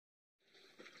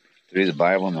Through the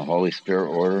Bible in the Holy Spirit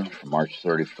order for March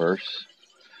 31st,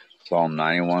 Psalm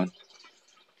 91,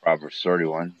 Proverbs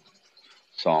 31,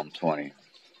 Psalm 20.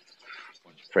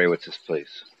 Let's pray with us,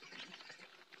 please.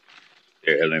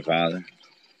 Dear Heavenly Father,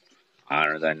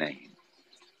 honor thy name.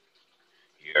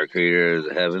 You are creator of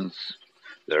the heavens,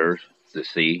 the earth, the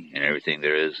sea, and everything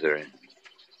there is therein.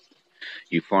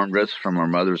 You formed us from our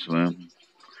mother's womb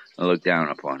and looked down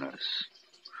upon us.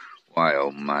 Why,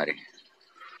 Almighty,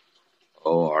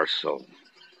 O our soul,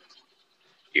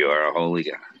 you are a holy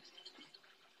God,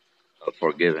 a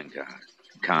forgiving God,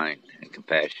 kind and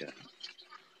compassionate,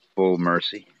 full of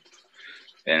mercy,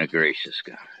 and a gracious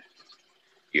God.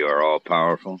 You are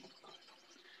all-powerful,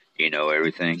 you know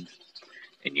everything,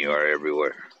 and you are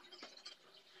everywhere.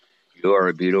 You are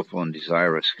a beautiful and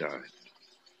desirous God.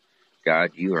 God,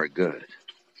 you are good,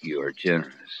 you are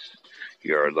generous,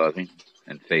 you are loving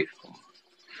and faithful.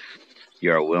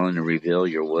 You are willing to reveal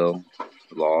your will,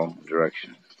 law, and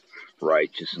direction,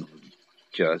 righteous and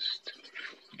just.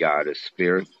 God is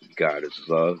spirit, God is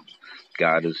love,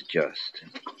 God is just.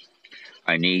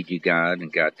 I need you, God,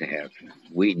 and got to have you.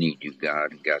 We need you, God,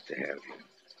 and got to have you.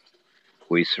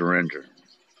 We surrender.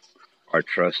 Our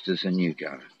trust is in you,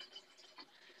 God.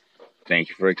 Thank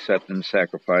you for accepting the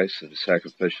sacrifice of the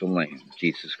sacrificial lamb,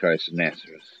 Jesus Christ of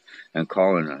Nazareth, and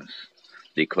calling us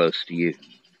to be close to you.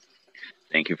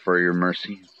 Thank you for your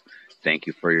mercy. Thank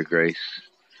you for your grace.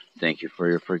 Thank you for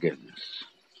your forgiveness.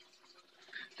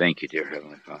 Thank you, dear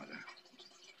Heavenly Father.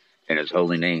 In His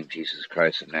holy name, Jesus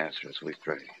Christ of Nazareth, we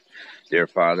pray. Dear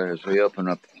Father, as we open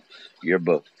up your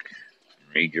book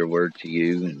and read your word to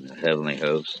you and the heavenly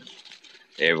host,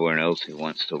 everyone else who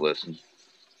wants to listen,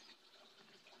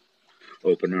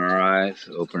 open our eyes,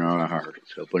 open our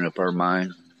hearts, open up our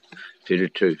mind to the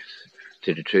truth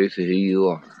of who you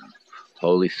are.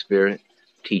 Holy Spirit,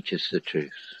 teach us the truth.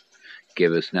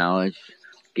 Give us knowledge,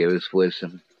 give us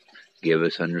wisdom, give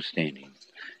us understanding.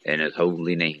 In His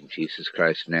holy name, Jesus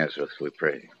Christ of Nazareth, we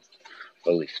pray.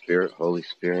 Holy Spirit, Holy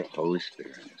Spirit, Holy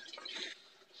Spirit.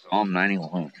 Psalm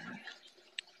 91.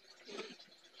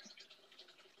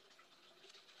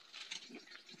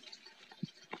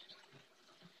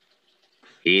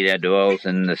 He that dwells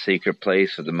in the secret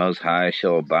place of the Most High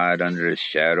shall abide under the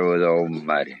shadow of the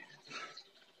Almighty.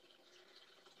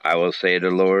 I will say to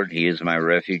the Lord, He is my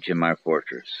refuge and my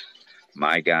fortress.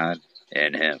 My God,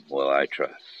 in Him will I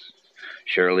trust.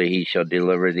 Surely He shall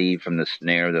deliver thee from the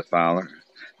snare of the fowler,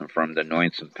 and from the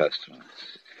noisome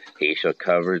pestilence. He shall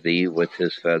cover thee with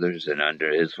His feathers, and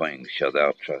under His wings shalt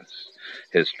thou trust.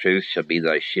 His truth shall be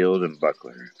thy shield and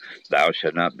buckler. Thou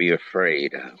shalt not be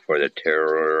afraid for the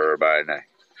terror by night,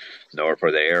 nor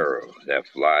for the arrow that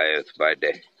flieth by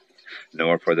day,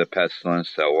 nor for the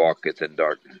pestilence that walketh in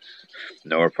darkness,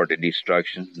 nor for the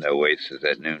destruction that wasteth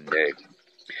at noonday.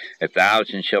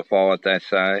 1,000 shall fall at thy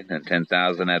side, and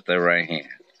 10,000 at thy right hand,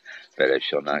 but it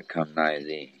shall not come nigh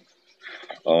thee.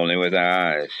 Only with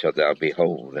thy eyes shalt thou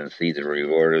behold and see the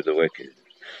reward of the wicked,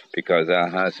 because thou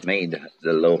hast made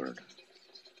the Lord,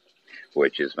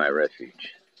 which is my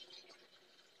refuge,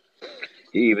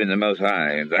 even the Most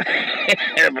High, thy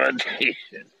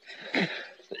habitation.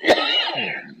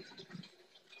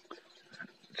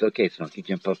 It's okay, Smokey,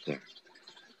 jump up there.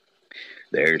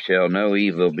 There shall no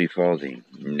evil befall thee,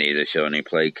 neither shall any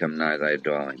plague come nigh thy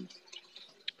dwelling.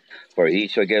 For He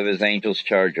shall give His angels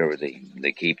charge over thee,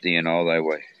 to keep thee in all thy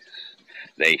ways.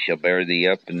 They shall bear thee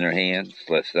up in their hands,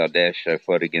 lest thou dash thy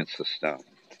foot against a stone.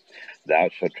 Thou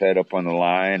shalt tread upon the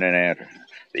lion and adder,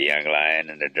 the young lion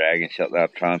and the dragon shalt thou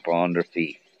trample under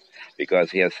feet,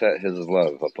 because He hath set His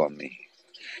love upon me.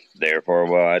 Therefore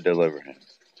will I deliver him.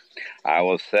 I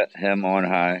will set him on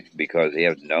high, because he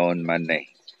hath known my name.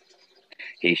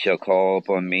 He shall call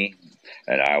upon me,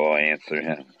 and I will answer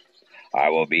him. I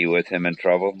will be with him in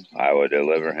trouble. I will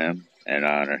deliver him and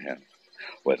honor him.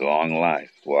 With long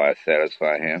life will I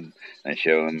satisfy him and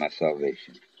show him my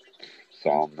salvation.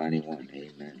 Psalm 91,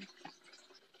 amen.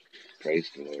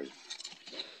 Praise the Lord.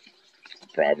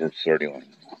 Proverbs 31.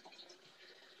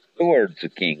 The words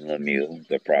of King Lemuel,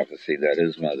 the prophecy that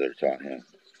his mother taught him.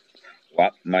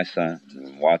 What, my son,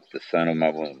 and what the son of my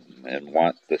womb, and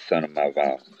what the son of my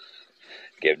vows.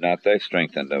 Give not thy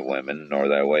strength unto women, nor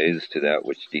thy ways to that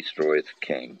which destroyeth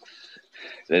kings.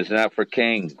 It is not for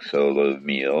kings, O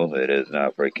Lemuel, it is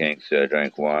not for kings to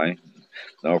drink wine,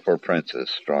 nor for princes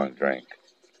strong drink,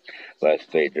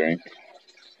 lest they drink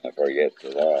and forget the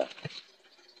law,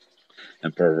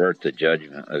 and pervert the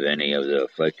judgment of any of the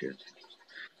afflicted.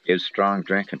 Give strong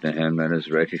drink unto him that is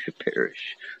ready to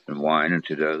perish, and wine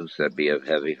unto those that be of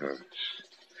heavy hearts.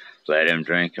 Let him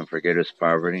drink and forget his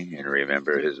poverty, and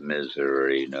remember his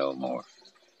misery no more.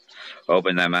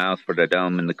 Open thy mouth for the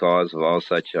dumb in the cause of all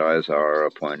such as are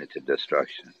appointed to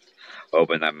destruction.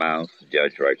 Open thy mouth,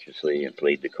 judge righteously, and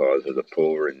plead the cause of the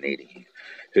poor and needy.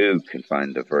 Who can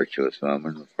find the virtuous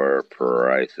woman? For her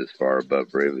price is far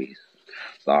above rubies.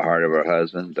 The heart of her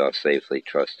husband doth safely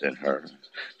trust in her,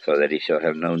 so that he shall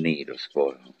have no need of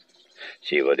spoil.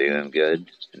 She will do him good,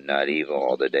 and not evil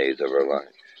all the days of her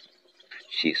life.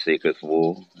 She seeketh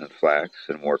wool and flax,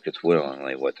 and worketh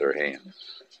willingly with her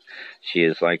hands. She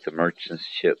is like the merchant's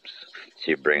ships.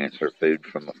 She bringeth her food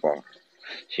from afar.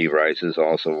 She rises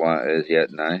also while it is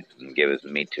yet night, and giveth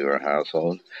meat to her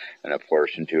household, and a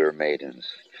portion to her maidens.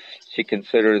 She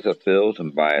considereth a field,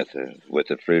 and buyeth it with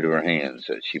the fruit of her hands,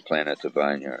 that she planteth a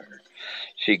vineyard.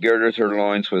 She girdeth her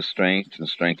loins with strength, and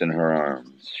strengtheneth her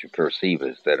arms. She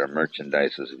perceiveth that her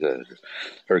merchandise is good.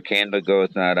 Her candle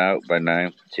goeth not out by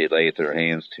night. She layeth her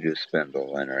hands to the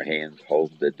spindle, and her hands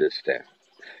hold the distaff.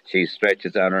 She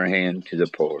stretcheth out her hand to the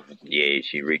poor, yea,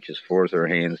 she reaches forth her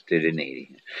hands to the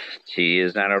needy. She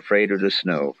is not afraid of the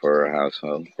snow for her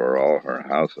household, for all her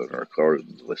household are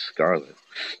clothed with scarlet.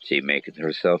 She maketh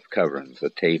herself coverings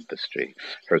of tapestry,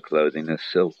 her clothing is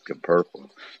silk and purple.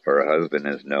 Her husband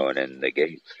is known in the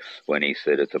gates, when he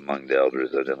sitteth among the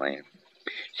elders of the land.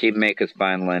 She maketh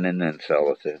fine linen, and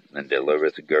selleth it, and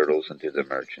delivereth girdles unto the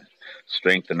merchant.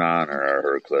 Strength and honor are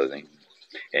her clothing,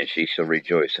 and she shall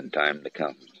rejoice in time to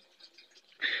come.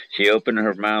 She opened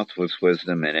her mouth with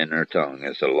wisdom, and in her tongue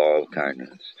is the law of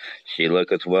kindness. She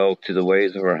looketh well to the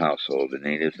ways of her household, and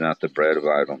eateth not the bread of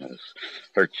idleness.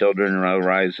 Her children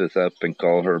riseth up and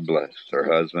call her blessed,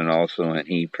 her husband also, and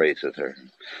he praiseth her.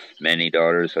 Many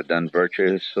daughters have done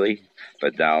virtuously,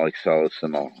 but thou excellest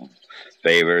them all.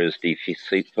 Favor is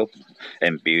deceitful,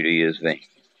 and beauty is vain.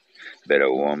 But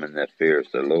a woman that fears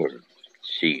the Lord,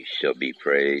 she shall be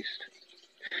praised.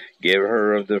 Give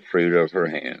her of the fruit of her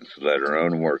hands. Let her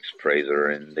own works praise her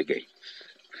in the gates.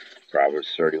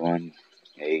 Proverbs 31.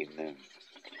 Amen.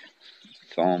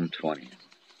 Psalm 20.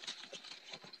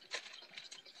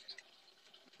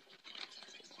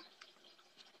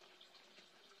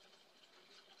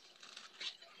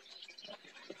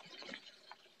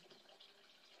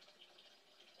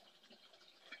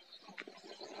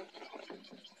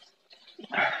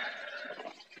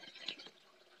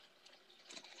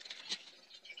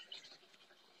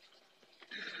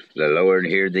 The Lord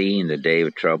hear thee in the day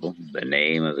of trouble. The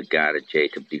name of the God of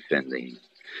Jacob defend thee.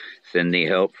 Send thee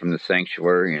help from the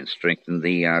sanctuary, and strengthen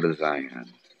thee out of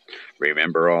Zion.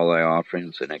 Remember all thy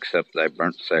offerings, and accept thy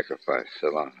burnt sacrifice.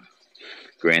 Selah.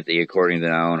 Grant thee according to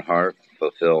thy own heart.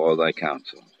 Fulfill all thy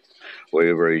counsel. We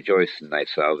will rejoice in thy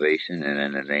salvation, and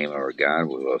in the name of our God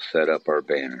we will set up our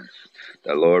banners.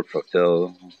 The Lord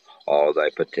fulfill all thy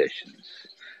petitions.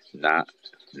 Now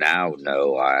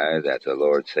know I that the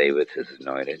Lord saveth his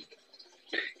anointed.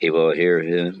 He will hear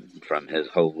him from his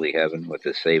holy heaven with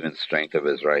the saving strength of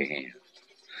his right hand.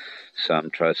 Some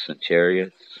trust in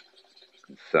chariots,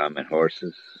 and some in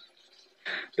horses,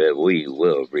 but we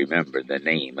will remember the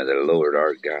name of the Lord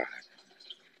our God.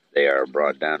 They are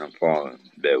brought down and fallen,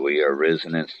 but we are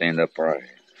risen and stand upright.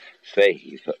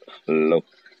 Save, look,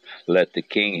 let the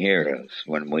King hear us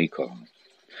when we call.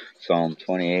 Psalm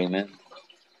 20, amen.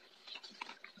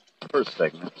 First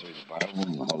segment through the Bible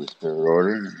in the Holy Spirit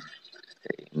order.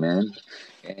 Amen.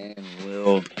 And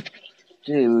we'll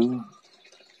do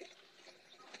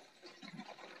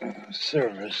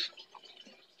service.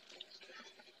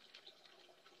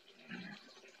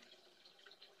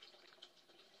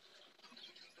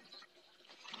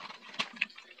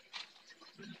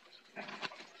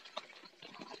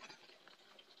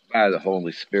 By the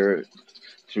Holy Spirit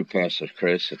through Pastor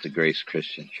Chris at the Grace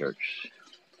Christian Church.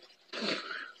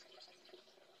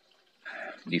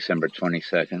 December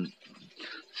 22nd,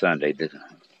 Sunday,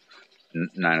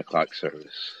 9 o'clock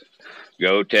service.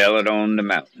 Go tell it on the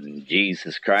mountain,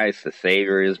 Jesus Christ the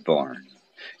Savior is born,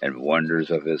 and wonders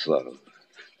of his love,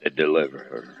 the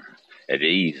deliverer. It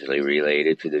easily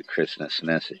related to the Christmas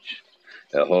message.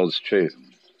 It holds true.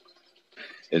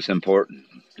 It's important.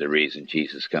 The reason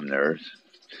Jesus came to earth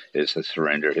is to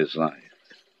surrender his life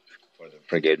for the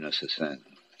forgiveness of sin,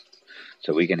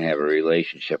 so we can have a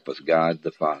relationship with God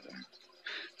the Father.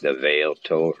 The veil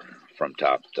tore from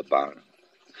top to bottom.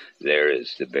 There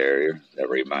is the barrier that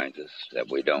reminds us that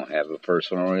we don't have a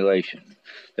personal relation.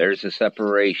 There's a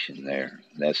separation there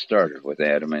that started with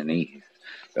Adam and Eve.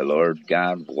 The Lord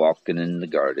God walking in the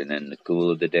garden in the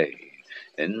cool of the day,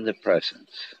 in the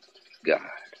presence of God.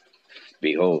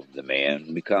 Behold, the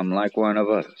man become like one of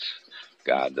us.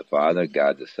 God the Father,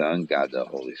 God the Son, God the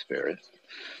Holy Spirit.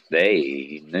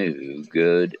 They knew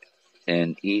good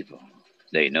and evil.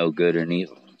 They know good and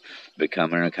evil,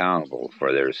 becoming accountable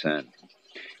for their sin.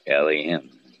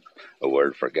 Elohim, a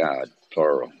word for God,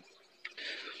 plural.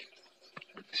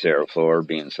 Sarah Floor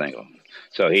being single.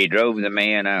 So he drove the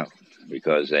man out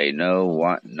because they know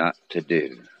what not to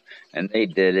do. And they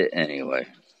did it anyway.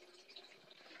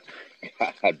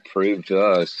 God proved to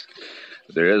us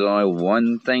there is only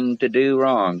one thing to do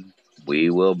wrong. We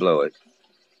will blow it.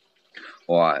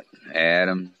 What?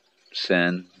 Adam,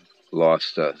 sin,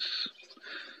 lost us.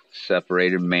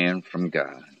 Separated man from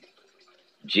God.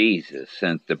 Jesus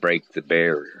sent to break the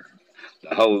barrier.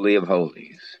 The Holy of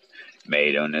Holies.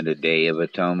 Made on the Day of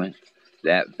Atonement.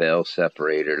 That veil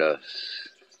separated us,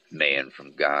 man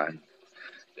from God.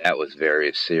 That was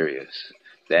very serious.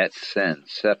 That sin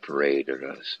separated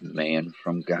us, man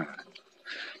from God.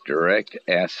 Direct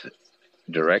access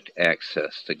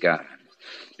to God.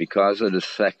 Because of the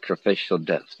sacrificial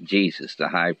death, Jesus, the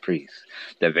high priest,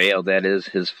 the veil that is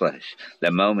his flesh,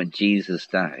 the moment Jesus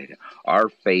died, our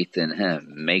faith in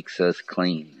him makes us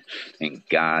clean in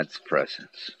God's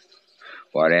presence.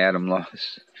 What Adam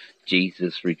lost,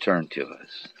 Jesus returned to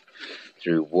us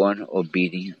through one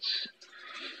obedience.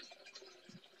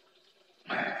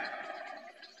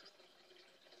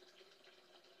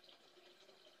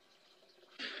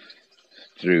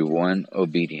 Through one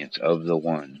obedience of the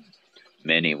one,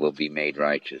 many will be made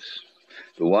righteous.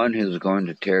 The one who's going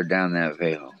to tear down that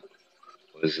veil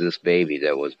was this baby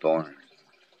that was born.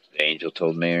 The angel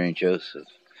told Mary and Joseph,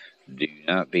 do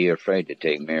not be afraid to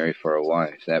take Mary for a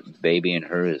wife. That baby in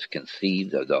her is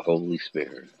conceived of the Holy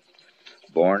Spirit,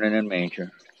 born in a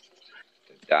manger,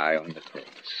 to die on the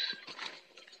cross.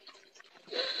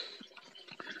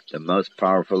 The most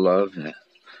powerful love,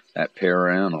 that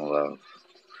parental love,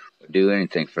 would do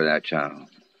anything for that child,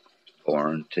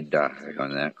 born to die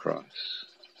on that cross.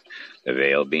 The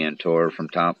veil being torn from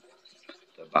top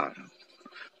to bottom.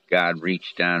 God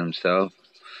reached down himself,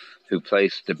 who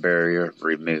placed the barrier,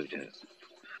 removed it,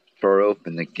 tore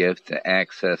open the gift to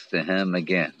access to him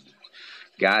again.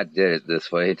 God did it this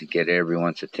way to get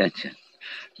everyone's attention.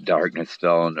 Darkness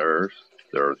fell on the earth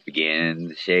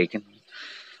began shaking.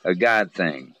 A God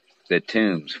thing. The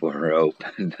tombs were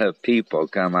open. The people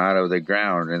come out of the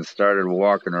ground and started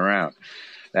walking around.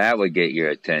 That would get your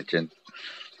attention.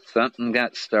 Something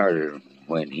got started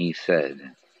when he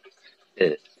said,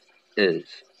 it is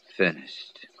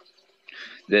finished.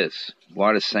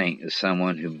 What a saint, is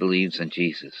someone who believes in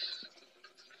Jesus.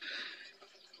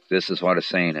 This is what a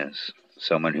saint is,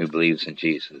 someone who believes in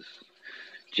Jesus.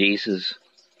 Jesus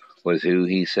was who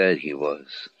he said he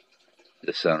was,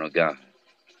 the Son of God.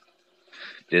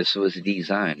 This was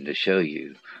designed to show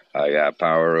you I got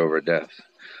power over death.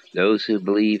 Those who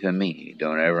believe in me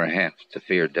don't ever have to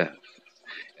fear death.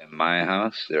 In my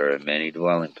house there are many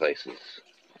dwelling places.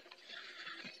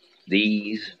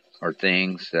 These are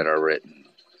things that are written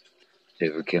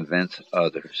to convince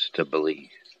others to believe.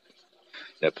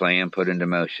 The plan put into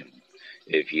motion.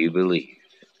 If you believe,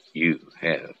 you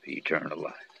have eternal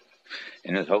life.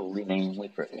 In his holy name we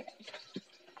pray.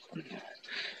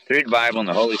 Read the Bible in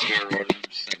the Holy Spirit order,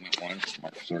 segment 1,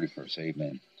 March 31st.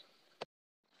 Amen.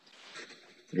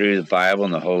 Read the Bible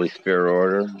in the Holy Spirit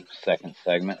order, second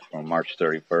segment from March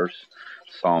 31st,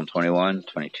 Psalm 21,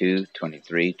 22,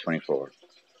 23, 24.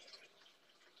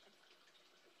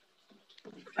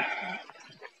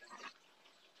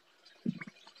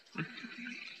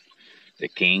 The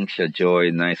king shall joy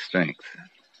in thy strength,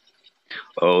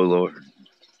 O Lord,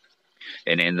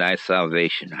 and in thy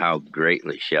salvation how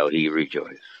greatly shall he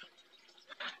rejoice.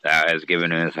 Thou hast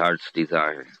given him his heart's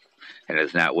desire, and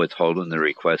hast not withholden the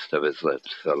request of his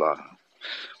lips. Selah.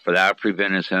 For thou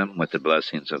preventest him with the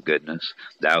blessings of goodness.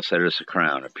 Thou settest a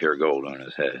crown of pure gold on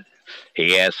his head.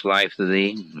 He asked life to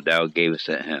thee, thou gavest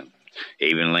it him,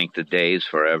 even length of days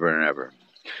forever and ever.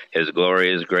 His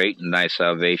glory is great in thy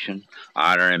salvation.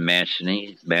 Honor and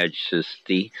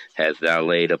majesty hast thou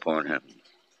laid upon him.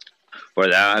 For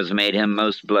thou hast made him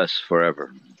most blessed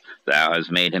forever. Thou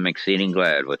hast made him exceeding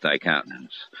glad with thy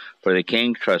countenance. For the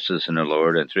king trusteth in the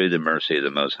Lord, and through the mercy of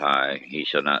the Most High he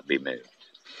shall not be moved.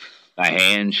 Thy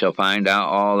hand shall find out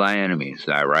all thy enemies.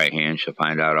 Thy right hand shall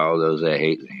find out all those that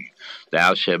hate thee.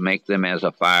 Thou shalt make them as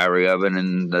a fiery oven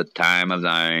in the time of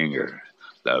thy anger.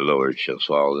 The Lord shall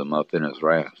swallow them up in his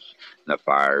wrath, and the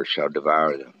fire shall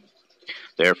devour them.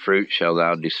 Their fruit shalt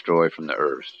thou destroy from the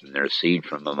earth, and their seed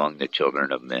from among the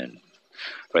children of men.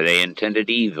 For they intended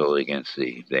evil against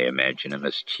thee. They imagine a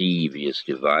mischievous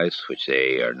device which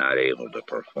they are not able to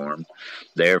perform.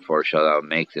 Therefore shalt thou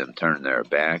make them turn their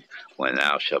back, when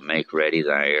thou shalt make ready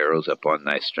thy arrows upon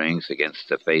thy strings against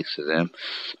the face of them.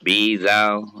 Be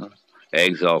thou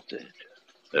exalted,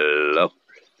 Lord,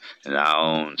 in thy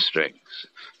own strength.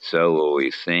 So will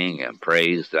we sing and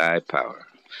praise thy power.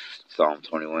 Psalm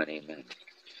 21, amen.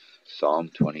 Psalm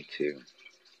 22.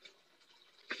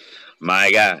 My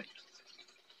God,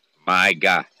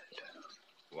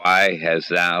 why hast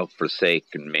thou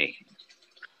forsaken me?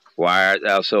 Why art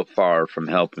thou so far from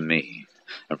helping me,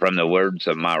 and from the words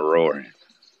of my roaring?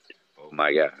 O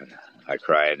my God, I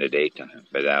cry in the daytime,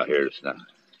 but thou hearest not,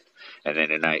 and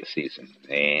in the night season,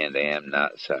 and am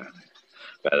not silent.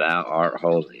 But thou art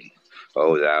holy,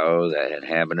 O thou that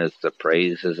inhabitest the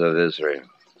praises of Israel.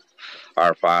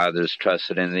 Our fathers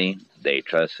trusted in thee, they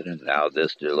trusted, and thou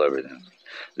didst deliver them.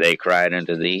 They cried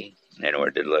unto thee, and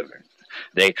were delivered.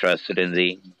 They trusted in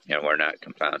thee, and were not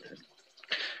confounded.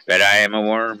 But I am a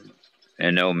worm,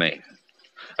 and no man,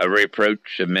 a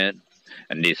reproach of men,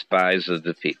 and despised of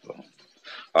the people.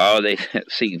 All they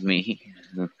that see me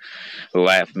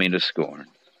laugh me to scorn.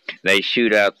 They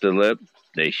shoot out the lip,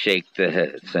 they shake the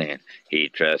head, saying, He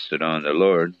trusted on the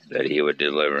Lord, that he would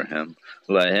deliver him.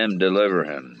 Let him deliver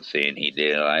him, seeing he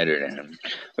delighted in him.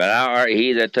 But thou art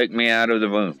he that took me out of the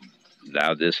womb.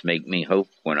 Thou didst make me hope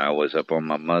when I was upon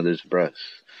my mother's breast.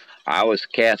 I was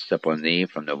cast upon thee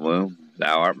from the womb.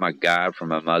 Thou art my God from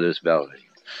my mother's belly.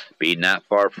 Be not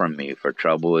far from me, for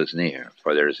trouble is near,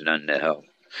 for there is none to help.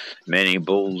 Many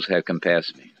bulls have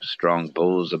compassed me. Strong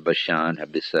bulls of Bashan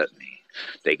have beset me.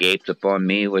 They gaped upon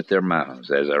me with their mouths,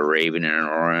 as a raven and an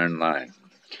roaring lion.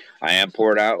 I am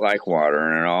poured out like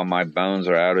water, and all my bones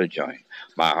are out of joint.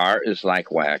 My heart is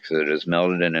like wax that is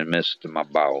melted in the midst of my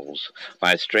bowels.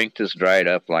 My strength is dried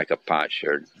up like a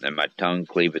potsherd, and my tongue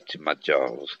cleaveth to my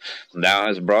jaws. Thou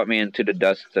hast brought me into the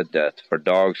dust of death, for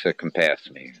dogs have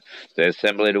compassed me. The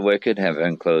assembly of the wicked have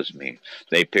enclosed me.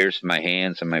 They pierced my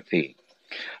hands and my feet.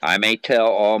 I may tell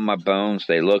all my bones,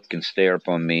 they look and stare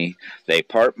upon me. They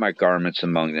part my garments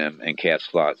among them, and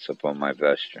cast lots upon my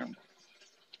vesture.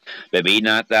 But be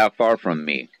not thou far from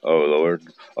me, O Lord,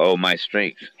 O my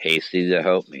strength, haste thee to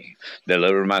help me.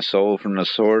 Deliver my soul from the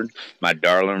sword, my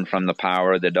darling from the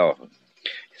power of the dog.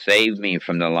 Save me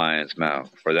from the lion's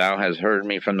mouth, for thou hast heard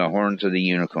me from the horns of the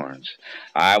unicorns.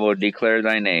 I will declare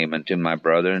thy name unto my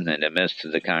brethren, in the midst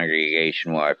of the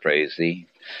congregation will I praise thee.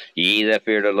 Ye that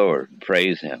fear the Lord,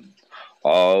 praise him.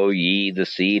 All ye the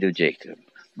seed of Jacob,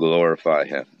 glorify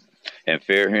him. And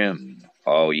fear him,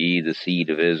 all ye the seed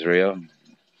of Israel.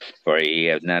 For he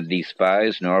hath not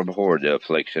despised nor abhorred the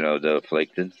affliction of the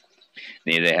afflicted,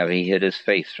 neither have he hid his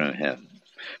face from him.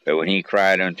 But when he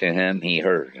cried unto him, he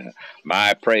heard.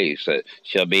 My praise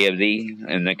shall be of thee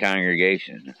in the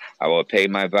congregation. I will pay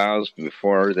my vows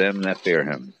before them that fear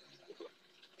him.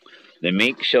 The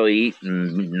meek shall eat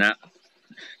and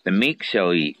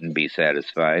be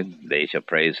satisfied. They shall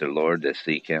praise the Lord that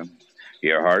seek him.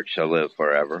 Your heart shall live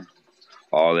forever.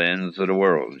 All the ends of the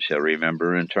world shall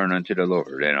remember and turn unto the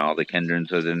Lord, and all the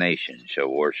kindreds of the nations shall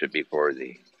worship before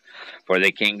thee. For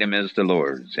the kingdom is the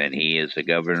Lord's, and he is the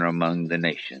governor among the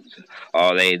nations.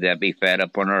 All they that be fat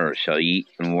upon earth shall eat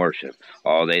and worship.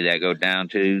 All they that go down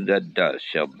to the dust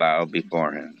shall bow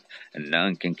before him. And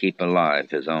none can keep alive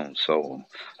his own soul.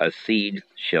 A seed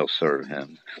shall serve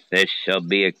him. This shall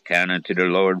be accounted to the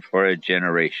Lord for a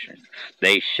generation.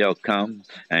 They shall come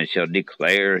and shall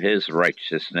declare his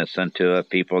righteousness unto a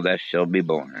people that shall be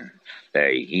born,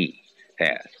 that he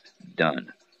hath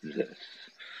done this.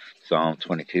 Psalm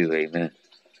 22, amen.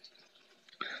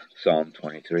 Psalm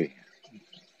 23.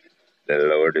 The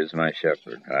Lord is my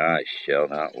shepherd, I shall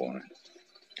not want.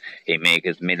 He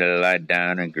maketh me to lie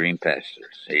down in green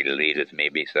pastures. He leadeth me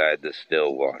beside the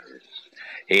still waters.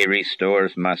 He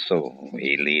restores my soul.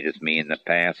 He leadeth me in the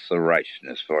paths of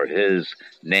righteousness for his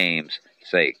name's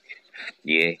sake.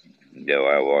 Yea, though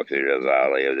I walk through the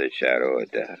valley of the shadow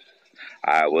of death,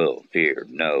 I will fear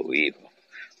no evil,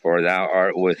 for thou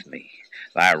art with me.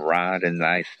 Thy rod and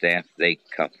thy staff, they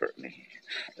comfort me.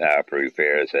 Thou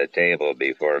preparest a table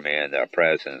before me in the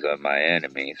presence of my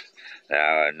enemies.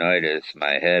 Thou anointest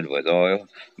my head with oil,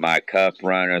 my cup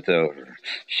runneth over.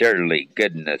 Surely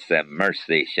goodness and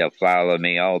mercy shall follow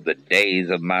me all the days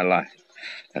of my life,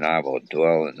 and I will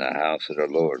dwell in the house of the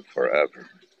Lord forever.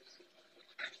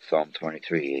 Psalm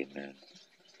 23, amen.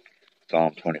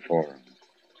 Psalm 24.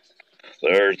 The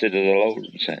earth is the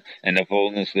Lord's, and the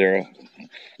fullness thereof,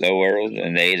 the world,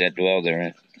 and they that dwell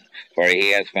therein. For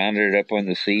he hath founded it upon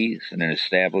the seas, and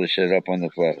established it upon the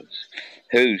floods.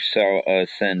 Who shall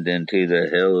ascend into the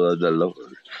hill of the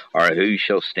Lord? Or who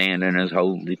shall stand in his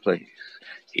holy place?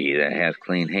 He that hath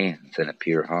clean hands and a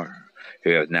pure heart,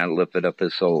 who hath not lifted up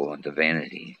his soul unto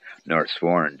vanity, nor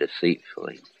sworn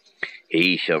deceitfully.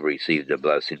 He shall receive the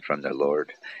blessing from the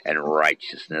Lord, and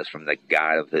righteousness from the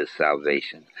God of his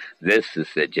salvation. This is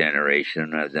the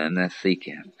generation of them that seek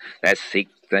him, that seek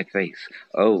thy face,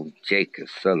 O Jacob,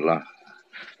 Salah.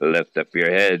 Lift up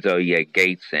your heads, O ye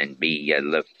gates, and be ye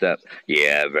lift up, ye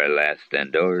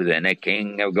everlasting doors, and the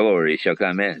King of glory shall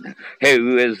come in.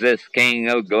 Who is this King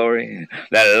of glory?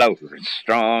 The Lord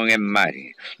strong and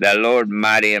mighty, the Lord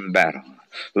mighty in battle.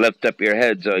 Lift up your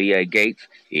heads, O ye gates,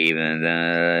 even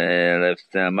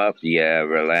lift them up, ye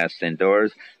everlasting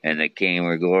doors, and the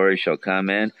King of glory shall come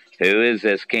in. Who is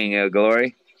this King of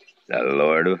glory? The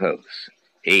Lord of hosts.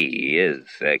 He is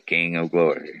the King of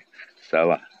glory.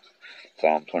 Selah.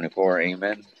 Psalm 24,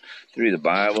 Amen. Through the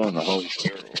Bible and the Holy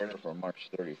Spirit order for March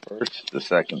 31st, the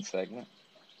second segment.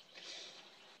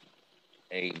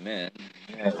 Amen.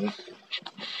 Let's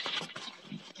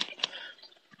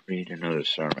read another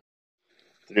sermon.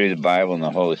 Through the Bible and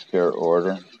the Holy Spirit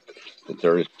order, the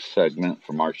third segment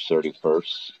for March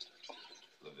 31st.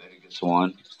 Leviticus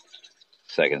 1,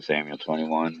 2 Samuel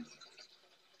 21,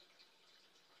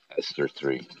 Esther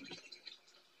 3.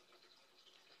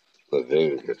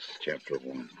 Leviticus chapter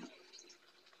 1.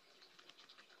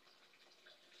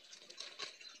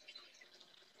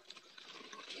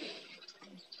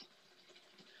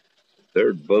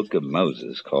 Third book of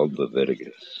Moses, called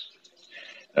Leviticus.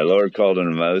 The Lord called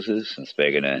unto Moses, and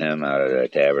spake unto him out of the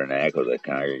tabernacle of the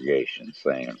congregation,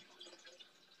 saying,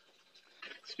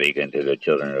 Speak unto the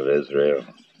children of Israel,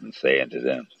 and say unto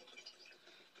them,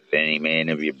 If any man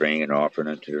of you bring an offering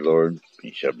unto the Lord,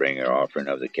 he shall bring an offering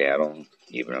of the cattle,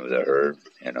 even of the herd,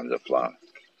 and of the flock.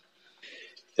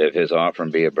 If his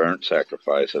offering be a burnt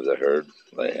sacrifice of the herd,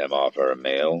 let him offer a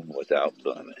male without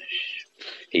blemish.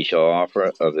 He shall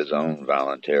offer of his own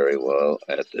voluntary will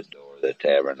at the door of the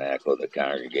tabernacle of the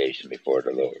congregation before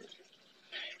the Lord.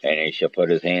 And he shall put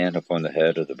his hand upon the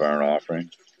head of the burnt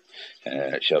offering,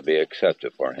 and it shall be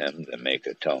accepted for him to make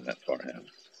atonement for him.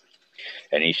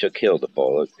 And he shall kill the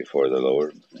bullock before the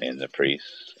Lord, and the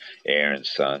priests,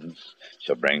 Aaron's sons,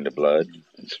 shall bring the blood,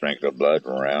 and sprinkle the blood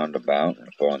round about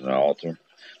upon the altar,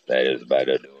 that is by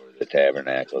the door of the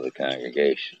tabernacle of the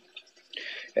congregation.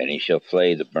 And he shall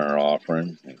flay the burnt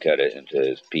offering, and cut it into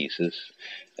his pieces.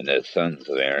 And the sons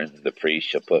of Aaron, the priest,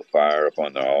 shall put fire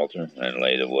upon the altar, and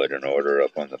lay the wood in order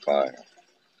upon the fire.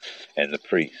 And the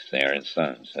priests, Aaron's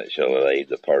sons, that shall lay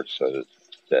the parts of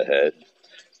the head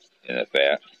and the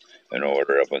fat in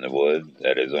order upon the wood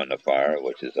that is on the fire,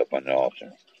 which is upon the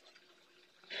altar.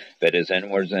 But his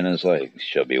inwards and his legs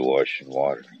shall be washed in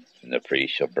water, and the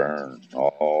priest shall burn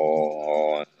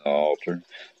all on the altar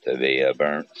to be a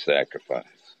burnt sacrifice,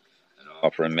 an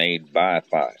offering made by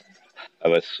fire,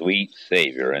 of a sweet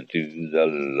savour unto the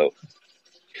Lord.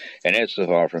 And if the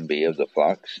offering be of the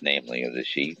flocks, namely of the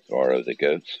sheep or of the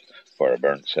goats, for a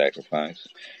burnt sacrifice,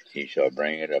 he shall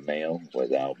bring it a male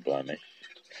without blemish,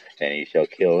 and he shall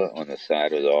kill it on the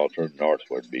side of the altar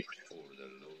northward before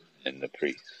the Lord and the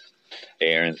priests.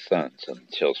 Aaron's sons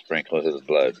shall sprinkle his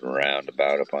blood round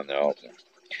about upon the altar,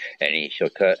 and he shall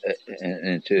cut it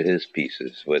into his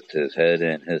pieces with his head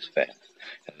and his fat.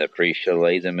 And the priest shall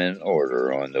lay them in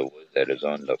order on the wood that is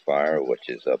on the fire, which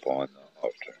is upon the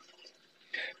altar.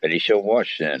 But he shall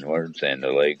wash the inwards and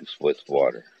the legs with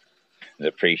water.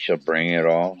 The priest shall bring it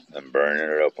all and burn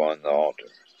it upon the altar.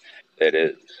 That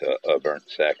is a burnt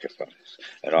sacrifice,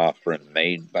 an offering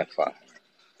made by fire,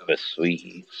 of a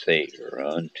sweet savour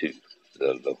unto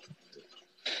the Lord.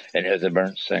 And if the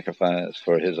burnt sacrifice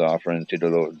for his offering to the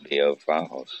Lord be of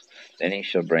fowls, then he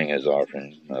shall bring his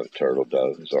offering of turtle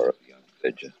doves or of young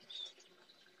pigeons.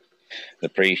 The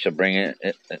priest shall bring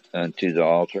it unto the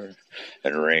altar,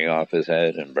 and wring off his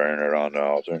head, and burn it on the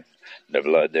altar. The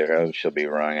blood thereof shall be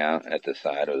wrung out at the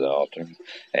side of the altar,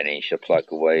 and he shall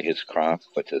pluck away his crop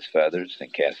with his feathers,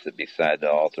 and cast it beside the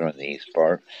altar on the east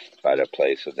part, by the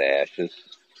place of the ashes.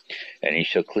 And he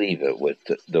shall cleave it with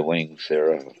the wings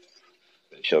thereof,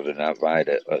 but shall not divide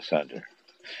it asunder.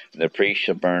 The priest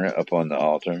shall burn it upon the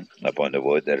altar, upon the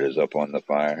wood that is upon the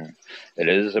fire. It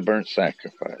is a burnt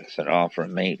sacrifice, an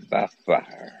offering made by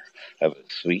fire, of a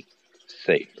sweet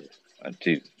savour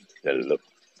unto the Lord.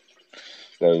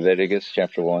 Leviticus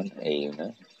chapter 1,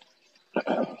 Amen.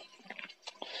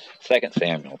 2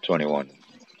 Samuel 21.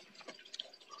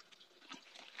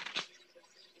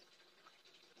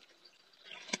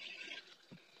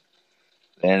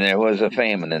 And there was a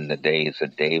famine in the days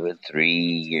of David 3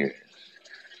 years,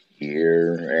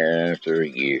 year after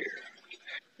year.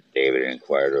 David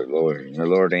inquired of the Lord, and the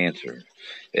Lord answered,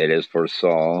 It is for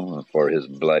Saul and for his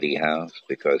bloody house,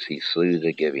 because he slew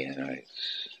the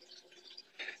Gibeonites.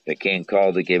 The king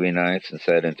called the Gibeonites and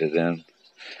said unto them,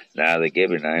 Now the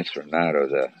Gibeonites were not of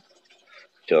the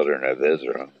children of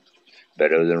Israel,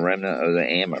 but of the remnant of the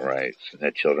Amorites, and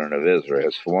the children of Israel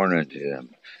have sworn unto them.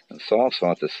 And Saul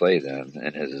sought to slay them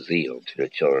in his zeal to the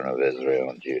children of Israel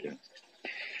and Judah.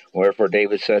 Wherefore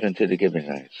David said unto the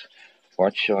Gibeonites,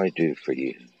 What shall I do for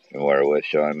you? And wherewith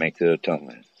shall I make the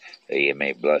atonement, that ye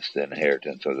may bless the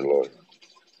inheritance of the Lord?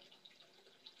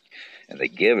 And the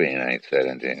Gibeonites said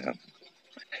unto him,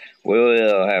 We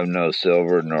will have no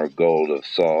silver nor gold of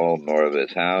Saul, nor of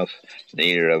his house,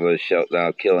 neither of us shalt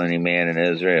thou kill any man in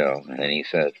Israel. And he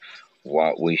said,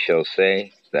 What we shall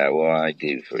say, that will I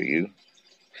do for you.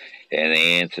 And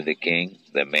they answered the king,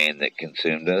 The man that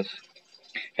consumed us,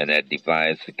 and that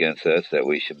devised against us that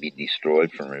we should be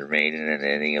destroyed from remaining in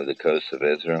any of the coasts of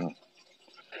Israel,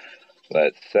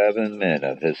 let 7 men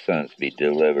of his sons be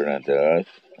delivered unto us,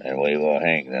 and we will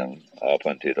hang them up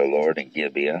unto the Lord in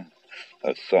Gibeah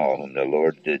of Saul, whom the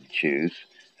Lord did choose.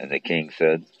 And the king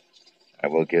said, I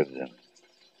will give them.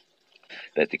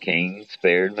 But the king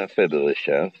spared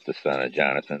Mephibosheth, the son of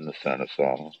Jonathan, the son of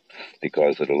Saul,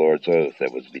 because of the Lord's oath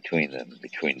that was between them,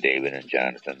 between David and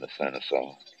Jonathan, the son of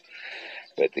Saul.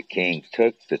 But the king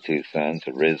took the 2 sons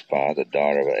of Rizpah, the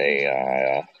daughter of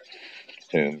Aiah,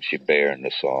 whom she bare unto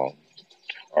Saul,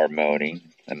 Armoni,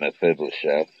 and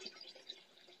Mephibosheth,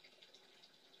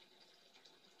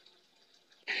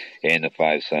 and the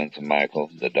 5 sons of Michal,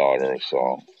 the daughter of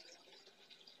Saul,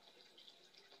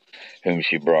 whom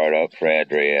she brought up for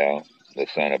Adriel, the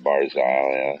son of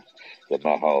Barzillai, the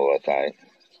Maholathite.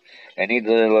 And he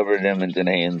delivered them into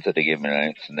the hands of the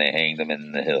Gibeonites, and they hanged them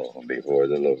in the hill before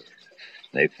the Lord.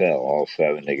 They fell, all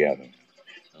 7 together,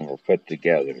 and were put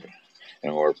together,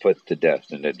 and were put to death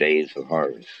in the days of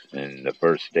harvest, in the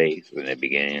first days, in the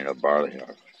beginning of barley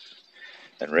harvest.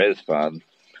 And Rizpah,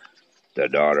 the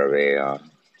daughter of Aiah,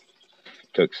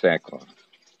 took sackcloth,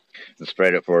 and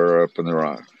spread it for her up on the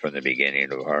rock, from the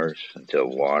beginning of harvest, until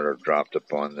water dropped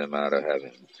upon them out of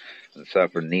heaven, and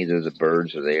suffered neither the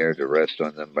birds of the air to rest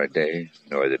on them by day,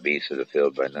 nor the beasts of the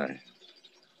field by night.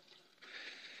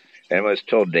 And it was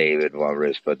told David while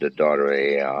Rizpah, the daughter of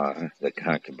Aiah, the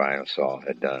concubine of Saul,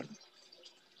 had done.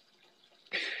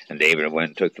 And David went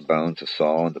and took the bones of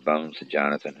Saul and the bones of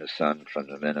Jonathan his son from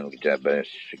the men of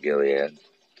Jabesh Gilead,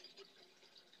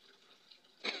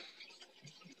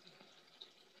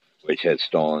 which had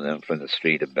stolen them from the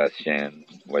street of Bethshan,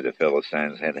 where the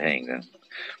Philistines had hanged them,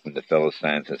 when the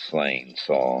Philistines had slain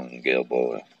Saul and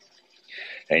Gilboa.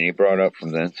 And he brought up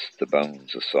from thence the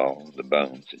bones of Saul, the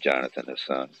bones of Jonathan his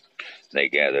son. And they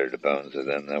gathered the bones of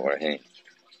them that were hanged.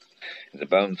 And the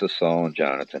bones of Saul and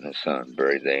Jonathan his son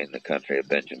buried they in the country of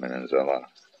Benjamin and Zelah,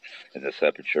 in the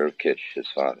sepulchre of Kish his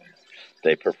father.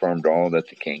 They performed all that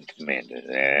the king commanded,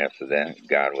 and after that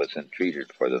God was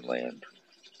entreated for the land.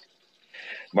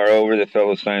 Moreover, the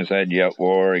Philistines had yet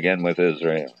war again with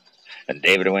Israel. And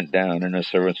David went down, and his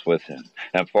servants with him,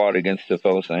 and fought against the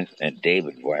Philistines, and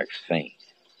David waxed faint.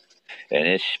 And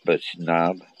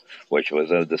Ishboshnob, which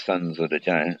was of the sons of the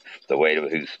giant, the weight of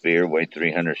whose spear weighed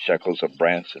 300 shekels of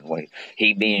brass in weight,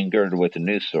 he being girded with a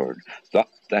new sword, thought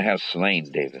to have slain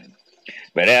David.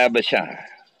 But Abishai,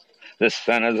 the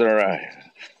son of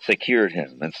Zeruiah, secured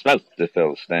him, and smote the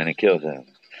Philistine, and killed him.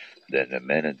 Then the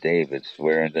men of David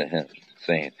sware unto him,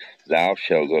 saying, Thou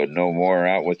shalt go no more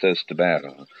out with us to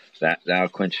battle, that thou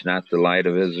quench not the light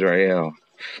of Israel.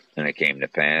 And it came to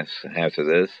pass, after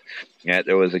this, that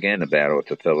there was again a battle with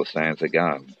the Philistines at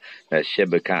Gob, that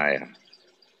Shebekiah,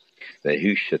 the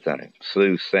Hushathite,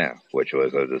 slew Saph, which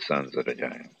was of the sons of the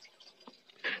giant.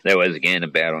 There was again a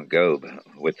battle in Gob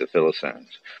with the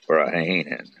Philistines, where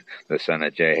Hanan, the son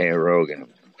of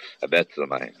Jehoram, a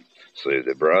Bethlehemite, slew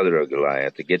the brother of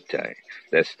Goliath the Gittite,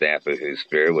 the staff of whose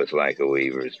spear was like a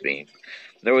weaver's beam.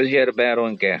 There was yet a battle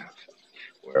in Gath,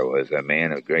 where was a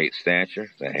man of great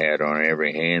stature, that had on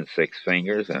every hand 6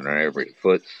 fingers, and on every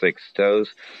foot 6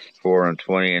 toes,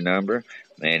 24 in number,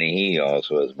 and he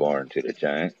also was born to the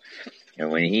giant. And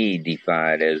when he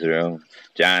defied Israel,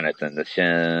 Jonathan, the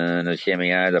son of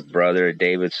Shimei, the brother of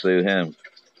David, slew him.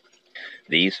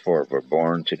 These 4 were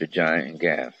born to the giant in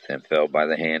Gath, and fell by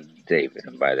the hand of David,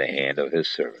 and by the hand of his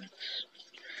servants.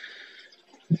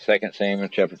 2 Samuel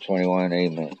chapter 21,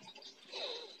 amen.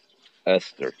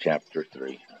 Esther chapter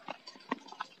 3.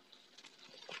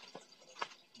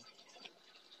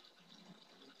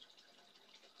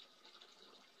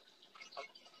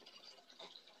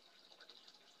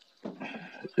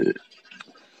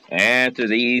 After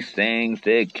these things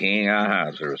did King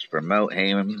Ahasuerus promote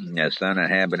Haman, the son of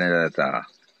Hammedatha,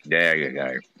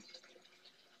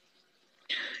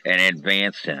 and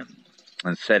advanced him,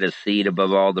 and set his seat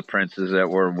above all the princes that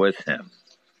were with him.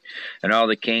 And all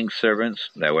the king's servants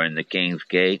that were in the king's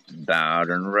gate bowed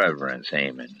and reverenced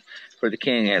Haman, For the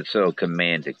king had so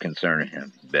commanded concerning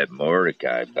him, that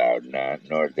Mordecai bowed not,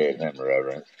 nor did him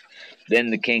reverence.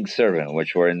 Then the king's servant,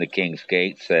 which were in the king's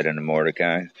gate, said unto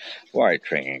Mordecai, Why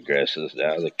transgressest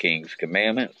thou the king's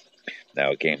commandment?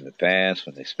 Now it came to pass,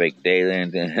 when they spake daily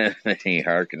unto him, and he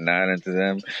hearkened not unto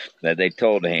them, that they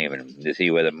told Haman to see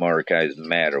whether Mordecai's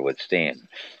matter would stand.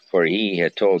 For he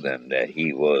had told them that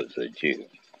he was a Jew.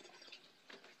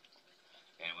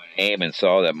 And when Haman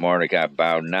saw that Mordecai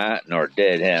bowed not, nor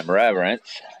did him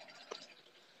reverence,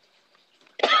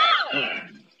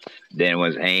 then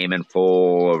was Haman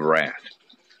full of wrath,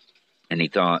 and he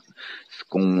thought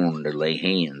scorn to lay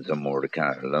hands on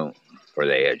Mordecai alone, for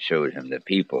they had showed him the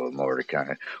people of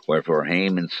Mordecai. Wherefore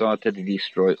Haman sought to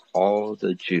destroy all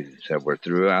the Jews that were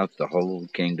throughout the whole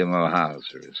kingdom of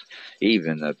Ahasuerus,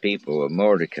 even the people of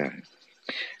Mordecai.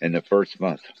 In the first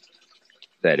month,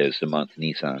 that is the month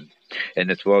Nisan, in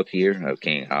the 12th year of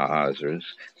King Ahasuerus,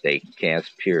 they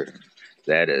cast pure,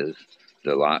 that is,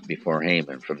 the lot before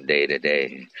Haman from day to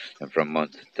day, and from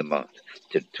month to month,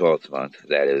 to the 12th month,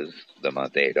 that is, the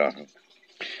month Adar.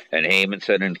 And Haman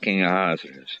said unto King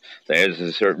Ahasuerus, There is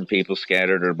a certain people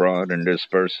scattered abroad and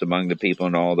dispersed among the people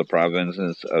in all the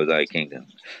provinces of thy kingdom,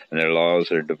 and their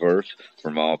laws are diverse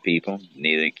from all people,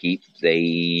 neither keep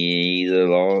they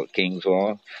the king's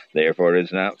law. Therefore it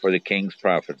is not for the king's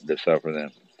profit to suffer them.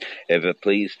 If it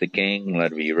please the king,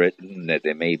 let it be written that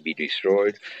they may be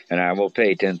destroyed, and I will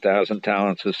pay 10,000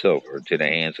 talents of silver to the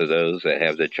hands of those that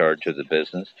have the charge of the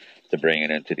business, to bring it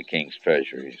into the king's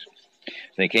treasuries.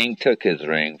 The king took his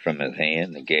ring from his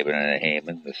hand and gave it unto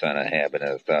Haman, the son of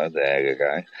Hammedatha, the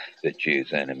Agagite, the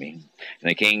Jew's enemy.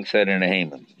 And the king said unto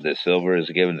Haman, The silver is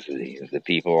given to thee, the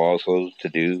people also to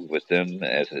do with them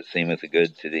as it seemeth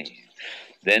good to thee.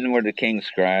 Then were the king's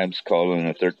scribes called on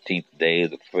the 13th day of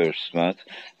the first month,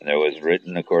 and there was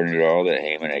written according to all that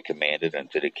Haman had commanded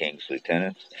unto the king's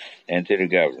lieutenants, and to the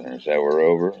governors that were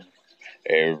over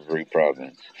every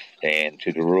province, and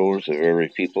to the rulers of every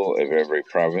people of every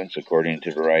province according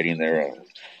to the writing thereof,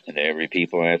 and to every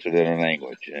people after their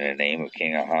language. And the name of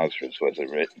King Ahasuerus was it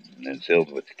written, and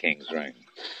sealed with the king's ring.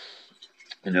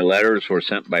 And the letters were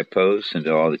sent by post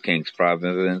into all the king's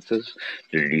provinces,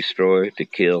 to destroy, to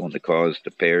kill, and to cause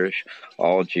to perish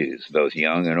all Jews, both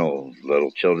young and old, little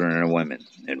children and women,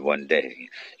 in one day,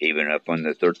 even up on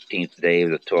the 13th day of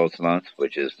the 12th month,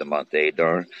 which is the month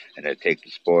Adar, and to take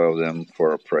the spoil of them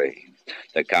for a prey.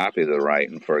 The copy of the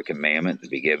writing for a commandment to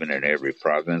be given in every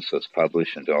province was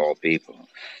published unto all people,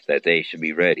 that they should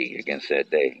be ready against that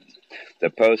day. The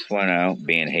post went out,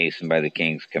 being hastened by the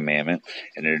king's commandment,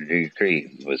 and a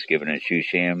decree was given in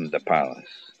Shushan the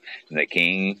palace. And the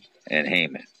king and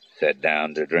Haman sat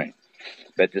down to drink.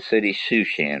 But the city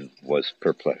Shushan was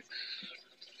perplexed.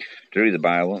 Through the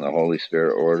Bible and the Holy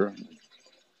Spirit order,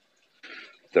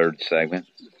 third segment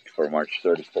for March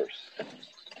 31st.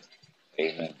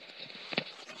 Amen.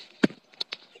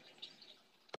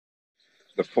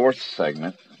 The fourth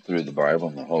segment, through the Bible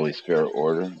and the Holy Spirit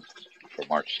order, for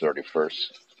March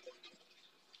 31st.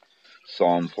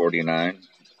 Psalm 49,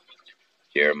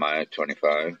 Jeremiah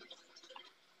 25,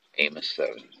 Amos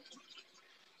 7.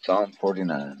 Psalm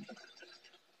 49.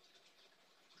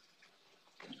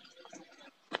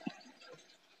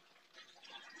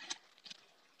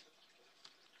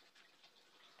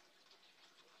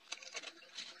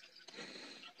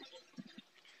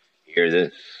 Hear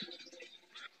this,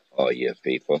 all ye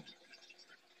people.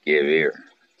 Give ear,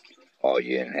 all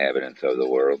ye inhabitants of the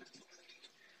world,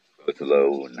 both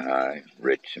low and high,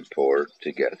 rich and poor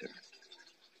together.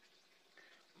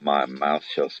 My mouth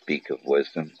shall speak of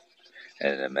wisdom,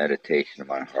 and the meditation of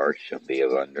my heart shall be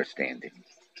of understanding.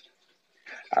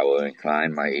 I will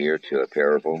incline my ear to a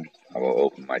parable. I will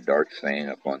open my dark saying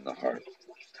upon the heart.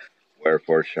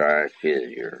 Wherefore shall I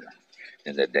fear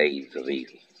in the days of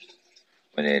evil,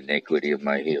 when the iniquity of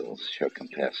my heels shall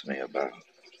compass me about?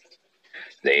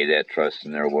 They that trust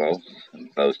in their wealth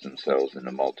and boast themselves in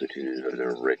the multitude of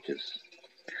their riches,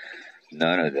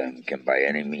 none of them can by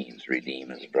any means redeem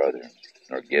his brother,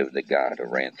 nor give the God a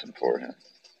ransom for him.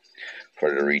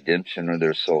 For the redemption of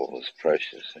their soul is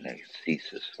precious, and it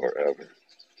ceases forever.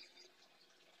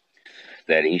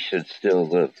 That he should still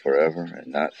live forever, and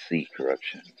not see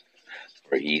corruption.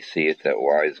 For he seeth that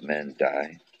wise men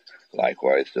die,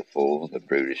 likewise the fool, the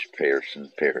brutish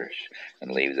person perish,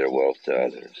 and leave their wealth to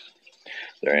others.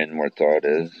 Their inward thought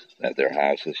is that their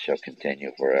houses shall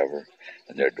continue forever,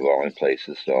 and their dwelling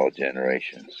places to all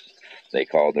generations. They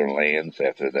call their lands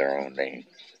after their own names.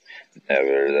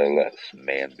 Nevertheless,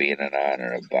 man being an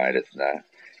honor abideth not.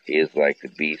 He is like the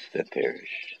beasts that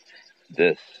perish.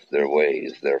 This their way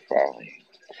is their folly,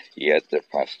 yet their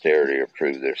posterity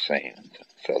approve their sayings.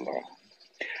 Selah.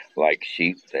 Like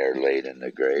sheep they are laid in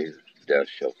the grave. Death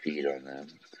shall feed on them,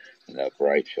 and the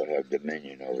upright shall have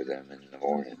dominion over them in the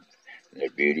morning. And their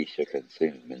beauty shall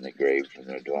consume in the grave from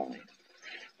their dwelling.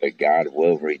 But God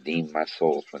will redeem my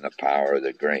soul from the power of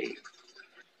the grave,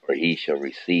 for he shall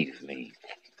receive me.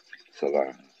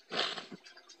 Salah.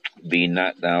 Be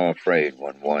not thou afraid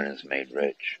when one is made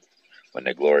rich, when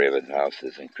the glory of his house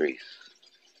is increased.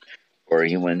 For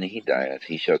when he dieth,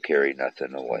 he shall carry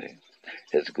nothing away.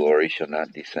 His glory shall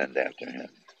not descend after him.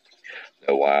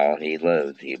 Though while he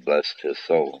lived, he blessed his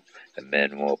soul, and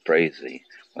men will praise thee,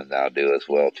 when thou doest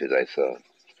well to thyself.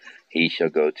 He shall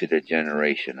go to the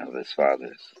generation of his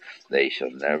fathers. They shall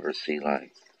never see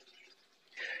light.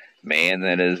 Man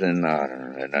that is in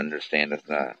honor and understandeth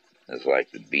not is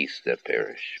like the beasts that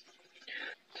perish.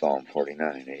 Psalm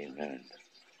 49, amen.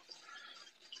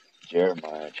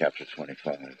 Jeremiah chapter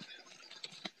 25.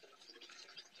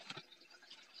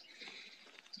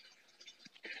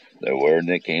 The word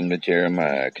that came to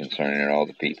Jeremiah concerning all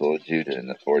the people of Judah in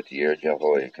the 4th year of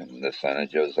Jehoiakim, the son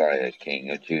of Josiah, king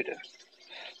of Judah.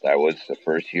 That was the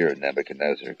 1st year of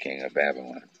Nebuchadnezzar, king of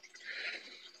Babylon.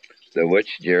 The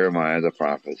which Jeremiah the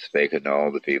prophet spake unto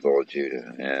all the people of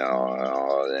Judah, and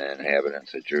all the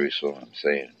inhabitants of Jerusalem,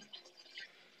 saying,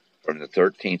 From the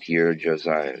 13th year of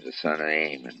Josiah, the son of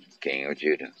Amon, king of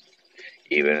Judah,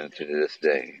 even unto this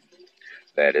day,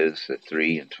 that is the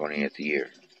 23rd year,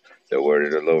 the word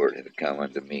of the Lord hath come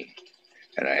unto me,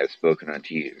 and I have spoken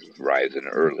unto you, rising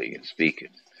early and speaking,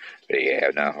 but ye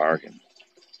have not hearkened.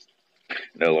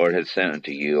 And the Lord hath sent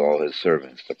unto you all his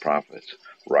servants, the prophets,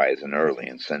 rising early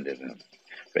and sending them,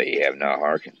 but ye have not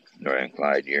hearkened, nor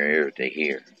inclined your ear to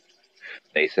hear.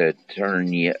 They said,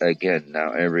 Turn ye again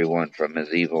now every one from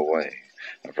his evil way,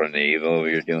 and from the evil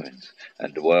of your doings,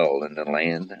 and dwell in the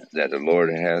land that the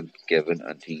Lord hath given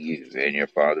unto you and your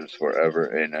fathers forever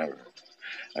and ever.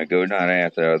 And go not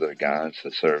after other gods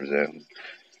to serve them,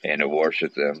 and to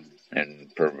worship them,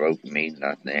 and provoke me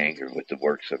not to anger with the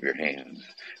works of your hands,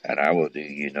 and I will do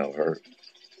you no hurt.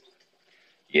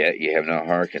 Yet ye have not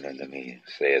hearkened unto me,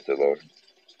 saith the Lord,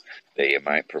 that ye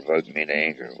might provoke me to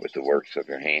anger with the works of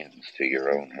your hands to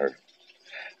your own hurt.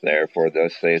 Therefore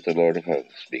thus saith the Lord of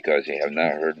hosts, because ye have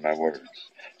not heard my words,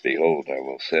 behold, I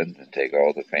will send and take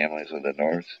all the families of the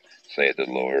north, saith the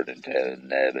Lord,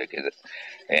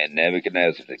 and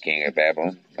Nebuchadnezzar the king of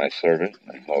Babylon, my servant,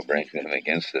 and will bring them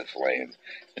against this land,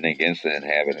 and against the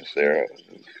inhabitants thereof,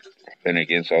 and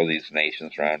against all these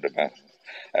nations round about.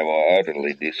 I will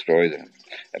utterly destroy them,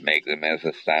 and make them as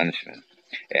astonishment,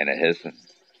 and a hissing,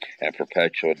 and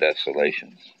perpetual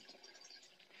desolations.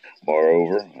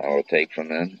 Moreover, I will take from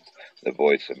them the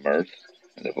voice of mirth,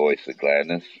 and the voice of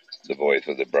gladness, the voice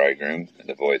of the bridegroom, and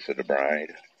the voice of the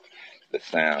bride, the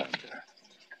sound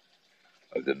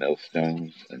of the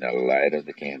millstones, and the light of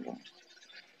the candle.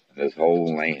 And this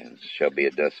whole land shall be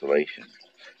a desolation,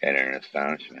 and an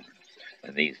astonishment,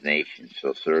 and these nations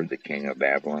shall serve the king of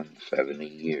Babylon 70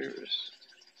 years.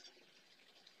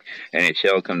 And it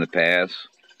shall come to pass,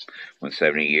 when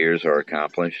 70 years are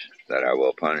accomplished, that I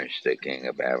will punish the king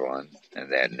of Babylon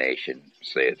and that nation,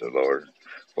 saith the Lord,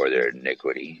 for their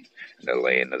iniquity in the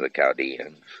land of the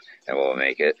Chaldeans, and will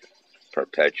make it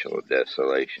perpetual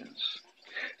desolations.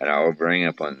 And I will bring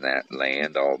upon that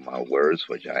land all my words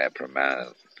which I have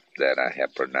pronounced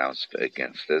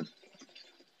against it,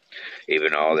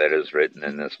 even all that is written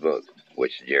in this book,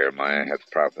 which Jeremiah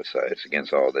hath prophesied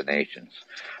against all the nations.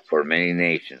 For many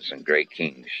nations and great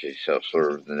kings shall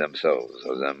serve themselves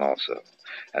of them also,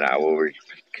 and I will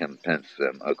recompense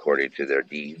them according to their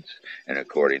deeds, and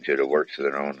according to the works of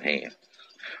their own hands.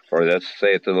 For thus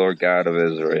saith the Lord God of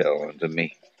Israel unto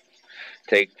me,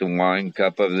 Take the wine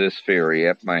cup of this fury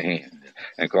at my hand,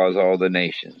 and cause all the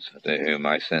nations to whom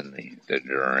I send thee to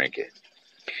drink it.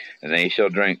 And they shall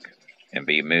drink, and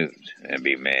be moved, and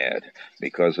be mad,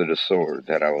 because of the sword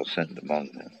that I will send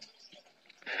among them.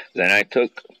 Then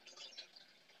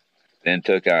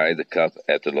took I the cup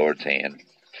at the Lord's hand,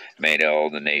 made all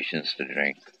the nations to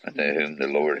drink, unto whom the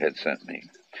Lord had sent me,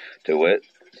 to wit,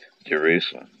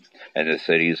 Jerusalem, and the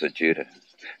cities of Judah,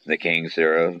 the kings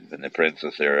thereof, and the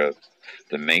princes thereof,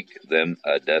 to make them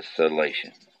a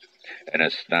desolation, an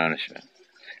astonishment,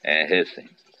 and a hissing,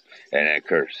 and a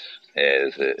curse,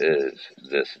 as it is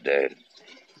this day.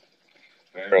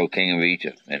 Pharaoh king of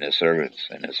Egypt, and his servants,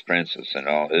 and his princes, and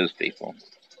all his people,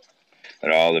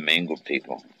 and all the mingled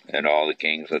people, and all the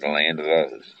kings of the land of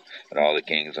Uz, and all the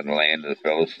kings of the land of the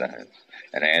Philistines,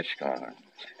 and Ashkelon,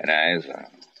 and Azal,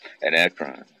 and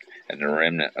Ekron, and the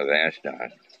remnant of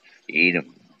Ashdod,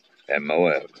 Edom, and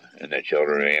Moab, and the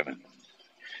children of Ammon.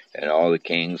 and all the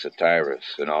kings of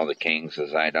Tyrus, and all the kings of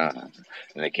Zidon,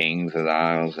 and the kings of the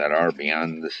isles that are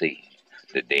beyond the sea,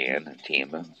 to Dan, and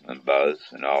Tema, and Buz,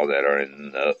 and all that are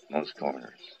in the utmost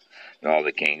corners, and all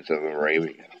the kings of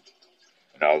Arabia,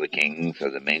 and all the kings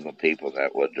of the mingled people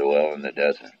that will dwell in the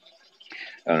desert,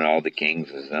 and all the kings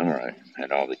of Zimri,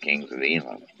 and all the kings of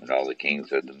Elam, and all the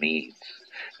kings of the Medes,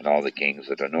 and all the kings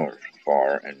of the north,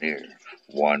 far and near,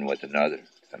 one with another,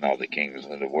 and all the kings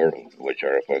of the world which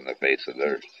are upon the face of the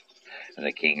earth. And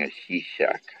the king of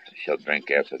Shishak shall drink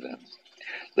after them.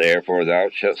 Therefore thou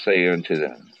shalt say unto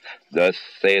them, Thus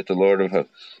saith the Lord of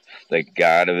hosts, the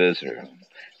God of Israel,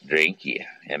 Drink ye,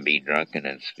 and be drunken,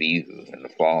 and spew, and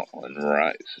fall, and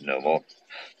rise no more,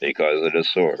 because of the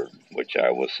sword which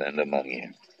I will send among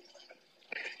you.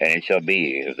 And it shall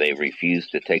be, if they refuse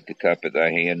to take the cup at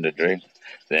thy hand to drink,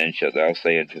 then shalt thou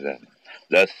say unto them,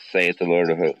 Thus saith the Lord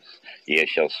of hosts, Ye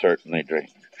shall certainly drink.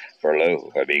 For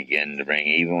lo, I begin to bring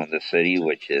evil in the city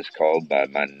which is called by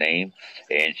my name,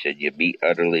 and should ye be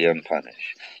utterly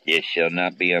unpunished, ye shall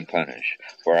not be unpunished.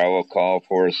 For I will call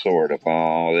for a sword upon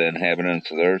all the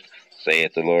inhabitants of the earth,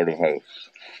 saith the Lord of hosts.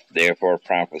 Therefore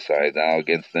prophesy thou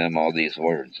against them all these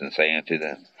words, and say unto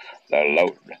them, The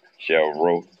Lord shall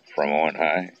roar from on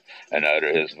high, and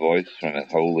utter his voice from his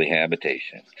holy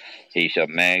habitation. He shall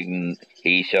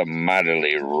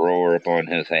mightily roar upon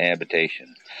his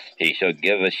habitation. He shall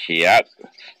give a shout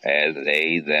as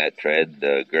they that tread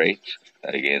the grapes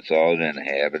against all the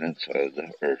inhabitants of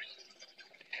the earth.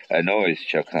 A noise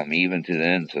shall come even to the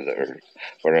ends of the earth,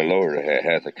 for the Lord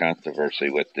hath a controversy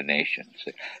with the nations.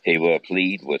 He will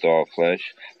plead with all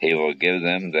flesh. He will give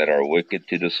them that are wicked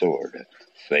to the sword,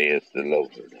 saith the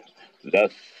Lord.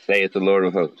 Thus saith the Lord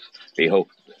of hosts, Behold,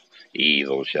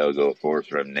 evil shall go forth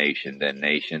from nation to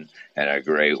nation, and a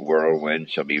great whirlwind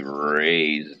shall be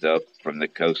raised up from the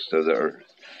coast of the earth.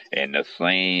 And the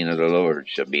slain of the Lord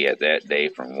shall be at that day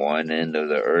from one end of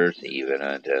the earth even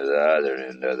unto the other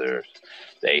end of the earth.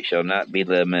 They shall not be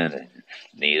lamented,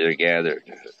 neither gathered,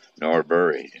 nor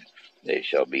buried. They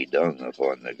shall be dung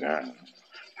upon the ground.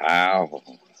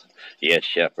 Howl, ye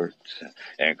shepherds,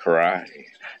 and cry,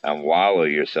 and wallow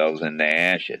yourselves in the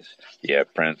ashes, ye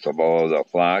principal of the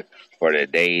flock, for the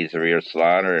days of your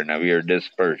slaughter and of your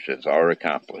dispersions are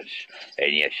accomplished,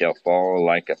 and ye shall fall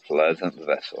like a pleasant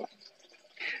vessel.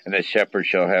 And the shepherd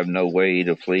shall have no way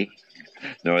to flee,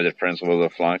 nor the principal of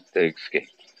the flock to escape.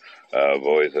 A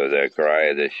voice of the cry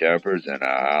of the shepherds and a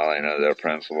howling of the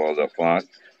principal of the flock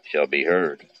shall be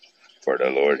heard, for the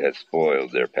Lord hath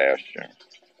spoiled their pasture.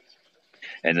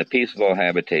 And the peaceable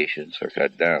habitations are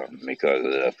cut down because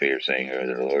of the fierce anger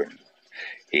of the Lord.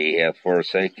 He hath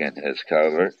forsaken his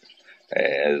covert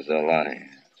as a lion.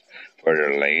 For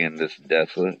the land is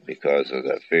desolate because of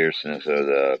the fierceness of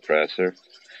the oppressor,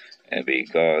 and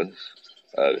because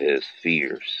of his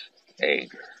fierce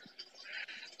anger.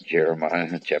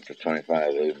 Jeremiah chapter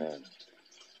 25, amen.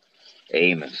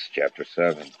 Amos chapter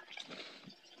 7.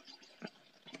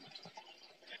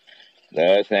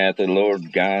 Thus hath the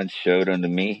Lord God showed unto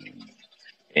me,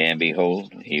 and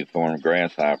behold, he formed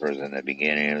grasshoppers in the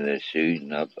beginning of the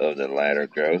shooting up of the latter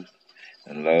growth.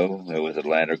 And lo, there was a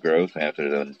latter growth after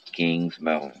the king's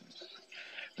melons.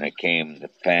 And it came to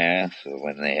pass,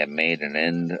 when they had made an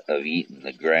end of eating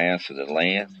the grass of the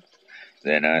land,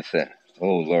 then I said, O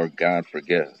Lord God,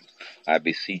 forgive, I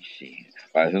beseech thee,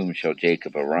 by whom shall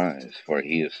Jacob arise, for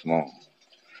he is small.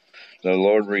 The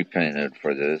Lord repented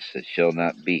for this, it shall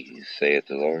not be, saith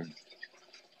the Lord.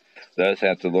 Thus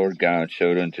hath the Lord God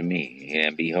showed unto me,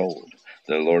 and behold,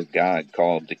 the Lord God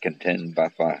called to contend by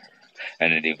fire,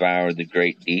 and it devoured the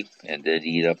great deep, and did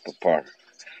eat up a part.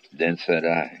 Then said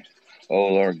I, O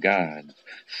Lord God,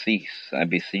 cease, I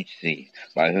beseech thee,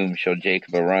 by whom shall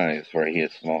Jacob arise, for he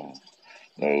is small.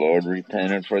 The Lord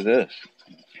repented for this.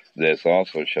 This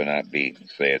also shall not be,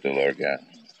 saith the Lord God.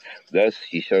 Thus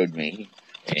he showed me,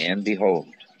 and behold,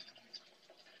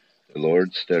 the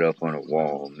Lord stood up on a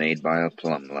wall made by a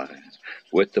plumb line,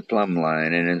 with the plumb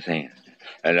line in his hand.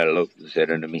 And the Lord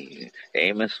said unto me,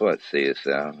 Amos, what seest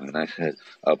thou? And I said,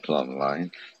 A plumb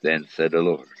line. Then said the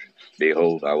Lord,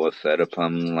 Behold, I will set a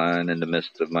plumb line in the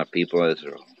midst of my people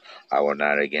Israel. I will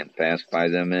not again pass by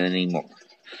them any more.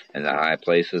 And the high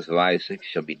places of Isaac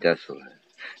shall be desolate,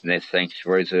 and the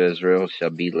sanctuaries of Israel shall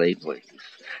be laid waste.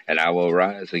 And I will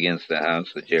rise against the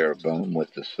house of Jeroboam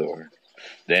with the sword.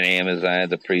 Then Amaziah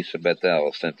the priest of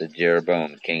Bethel sent to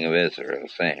Jeroboam king of Israel,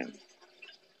 saying,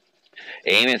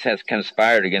 Amos hath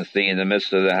conspired against thee in the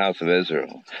midst of the house of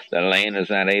Israel. The land is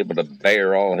not able to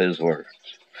bear all his words.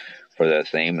 For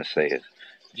thus Amos saith,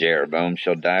 Jeroboam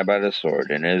shall die by the sword,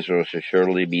 and Israel shall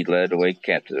surely be led away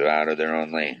captive out of their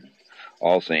own land.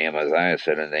 Also Amaziah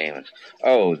said unto Amos,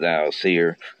 O thou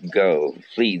seer, go,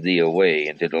 flee thee away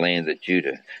into the land of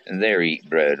Judah, and there eat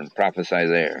bread, and prophesy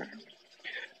there.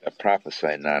 But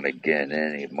prophesy not again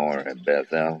any more at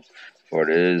Bethel, for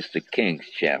it is the king's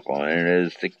chapel, and it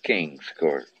is the king's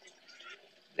court.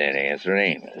 Then answered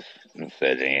Amos, and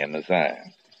said to Amaziah,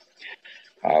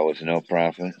 I was no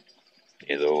prophet,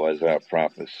 neither was I a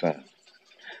prophet's son,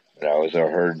 but I was a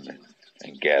herdman,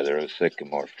 and gatherer of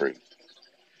sycamore fruit.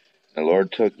 The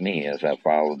Lord took me as I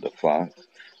followed the flock.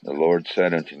 The Lord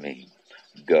said unto me,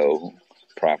 Go,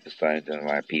 prophesy unto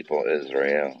my people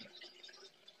Israel.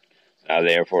 Now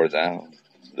therefore thou,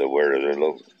 the word of the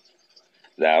Lord,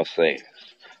 thou sayest,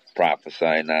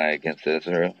 Prophesy not against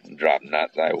Israel, and drop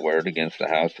not thy word against the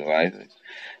house of Isaac.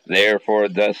 Therefore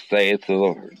thus saith the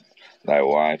Lord, Thy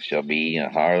wife shall be a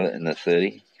harlot in the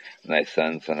city, and thy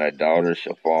sons and thy daughters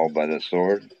shall fall by the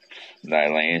sword, and thy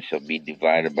land shall be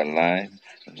divided by line,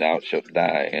 and thou shalt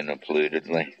die in a polluted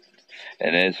land.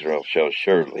 And Israel shall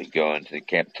surely go into the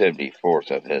captivity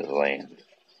forth of his land.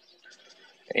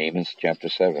 Amos chapter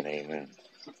 7, amen.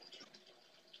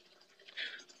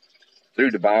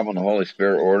 Through the Bible and the Holy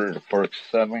Spirit order, the first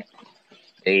 7,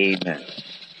 amen.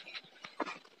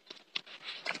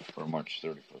 For March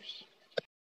 31st.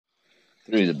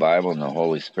 Through the Bible and the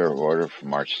Holy Spirit order for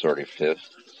March 31st,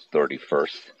 the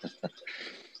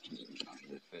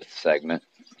fifth segment,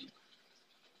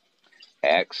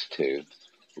 Acts 2,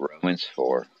 Romans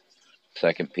 4,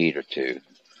 2 Peter 2,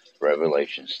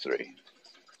 Revelations 3.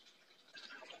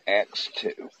 Acts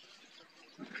 2.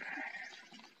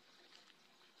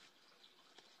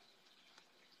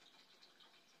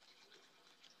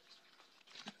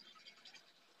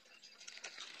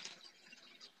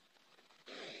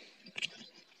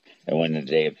 And when the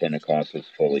day of Pentecost was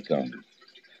fully come,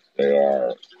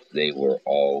 they were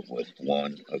all with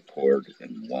one accord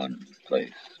in one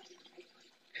place.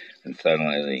 And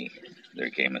suddenly there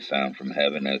came a sound from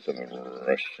heaven as of a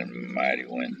rushing mighty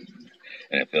wind,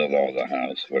 and it filled all the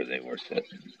house where they were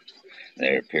sitting. And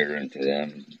there appeared unto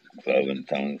them cloven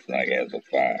tongues like as of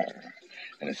fire,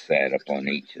 and it sat upon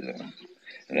each of them.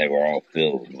 And they were all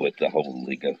filled with the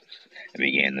Holy Ghost, and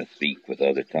began to speak with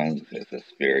other tongues as the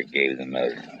Spirit gave them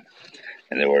utterance.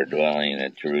 And there were dwelling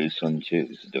at Jerusalem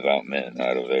Jews, devout men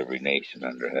out of every nation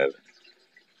under heaven.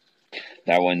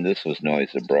 Now when this was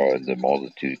noised abroad, the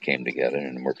multitude came together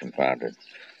and were confounded,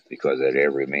 because that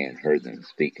every man heard them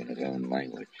speak in his own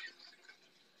language.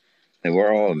 They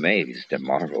were all amazed and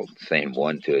marveled, saying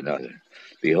one to another,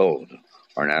 Behold,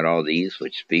 are not all these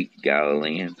which speak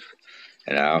Galileans?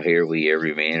 And now hear we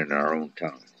every man in our own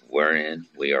tongue, wherein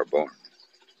we are born.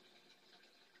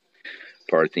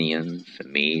 Parthians,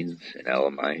 and Medes, and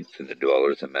Elamites, and the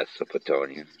dwellers in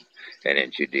Mesopotamia, and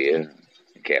in Judea,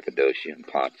 and Cappadocia, and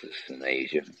Pontus, and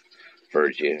Asia,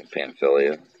 Phrygia, and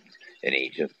Pamphylia, and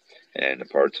Egypt, and in the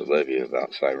parts of Libya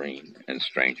about Cyrene, and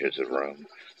strangers of Rome,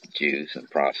 Jews and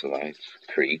proselytes,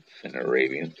 Cretes and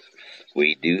Arabians,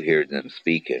 we do hear them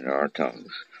speak in our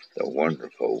tongues the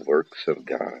wonderful works of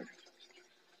God.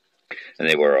 And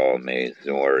they were all amazed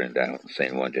and were in doubt,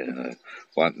 saying one to another,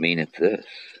 What meaneth this?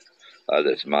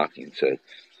 Others mocking said,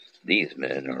 These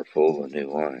men are full of new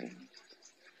wine.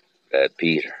 But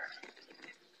Peter,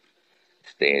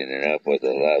 standing up with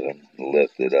 11,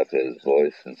 lifted up his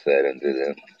voice and said unto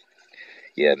them,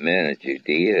 Ye men of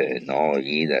Judea, and all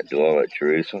ye that dwell at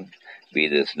Jerusalem, be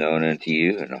this known unto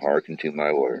you, and hearken to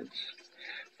my words.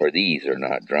 For these are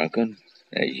not drunken,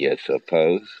 as ye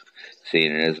suppose,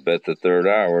 seeing it is but the third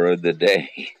hour of the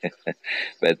day.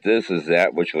 But this is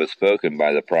that which was spoken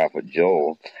by the prophet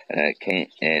Joel, and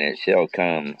it shall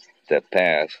come to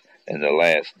pass in the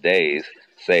last days,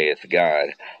 saith God,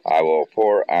 I will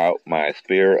pour out my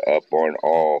Spirit upon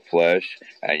all flesh,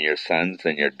 and your sons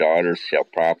and your daughters shall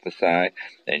prophesy,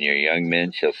 and your young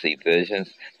men shall see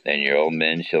visions, and your old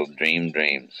men shall dream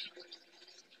dreams.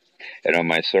 And on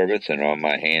my servants and on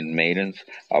my handmaidens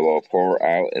I will pour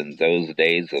out in those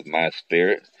days of my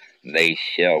Spirit, and they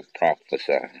shall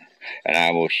prophesy. And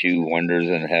I will shew wonders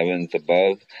in heavens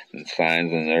above, and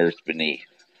signs in the earth beneath,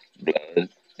 blood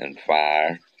and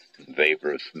fire and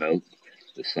vapor of smoke.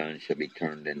 The sun shall be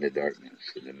turned into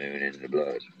darkness, and the moon into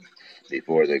blood,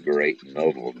 before the great and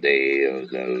notable day of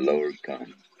the Lord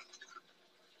come.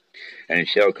 And it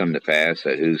shall come to pass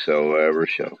that whosoever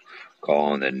shall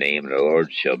call on the name of the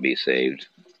Lord shall be saved.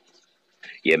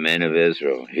 Ye men of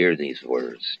Israel, hear these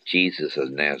words. Jesus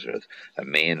of Nazareth, a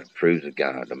man approved of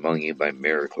God among you by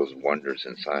miracles, wonders,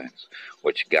 and signs,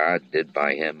 which God did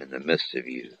by him in the midst of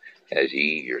you, as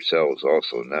ye yourselves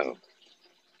also know.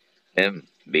 Him,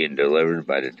 being delivered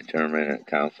by the determinate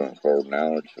counsel and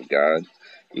foreknowledge of God,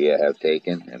 ye have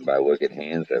taken, and by wicked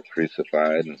hands have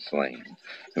crucified and slain,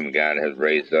 whom God hath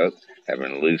raised up,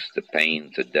 having loosed the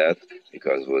pains of death,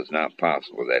 because it was not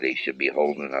possible that he should be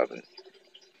holden of it.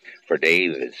 For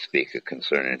David speaketh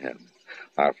concerning him,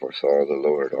 I foresaw the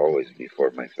Lord always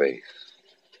before my face.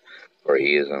 For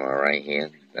he is on my right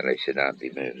hand, that I should not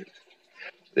be moved.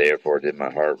 Therefore did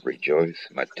my heart rejoice,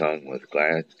 my tongue was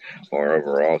glad,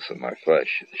 moreover also my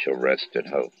flesh shall rest in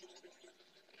hope.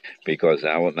 Because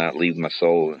thou wilt not leave my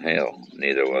soul in hell,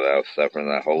 neither wilt thou suffer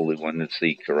thy Holy One to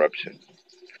see corruption.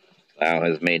 Thou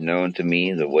hast made known to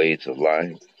me the ways of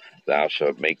life. Thou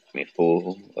shalt make me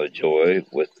full of joy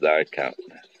with thy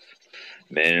countenance.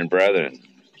 Men and brethren,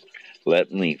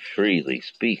 let me freely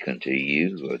speak unto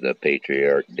you of the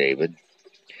patriarch David,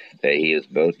 that he is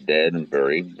both dead and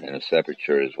buried, and his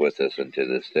sepulchre is with us unto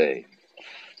this day.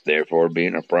 Therefore,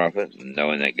 being a prophet, and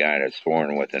knowing that God hath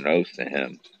sworn with an oath to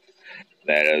him,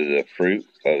 that of the fruit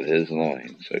of his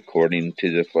loins, according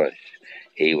to the flesh,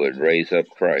 he would raise up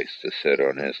Christ to sit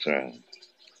on his throne.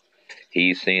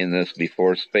 He, seeing this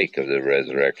before, spake of the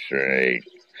resurrection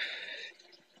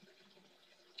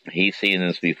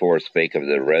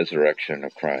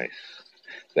of Christ,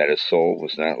 that his soul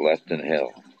was not left in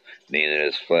hell, neither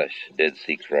his flesh did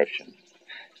see corruption.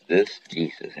 This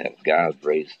Jesus hath God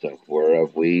raised up,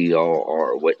 whereof we all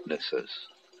are witnesses.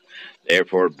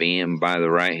 Therefore, being by the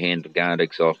right hand of God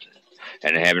exalted,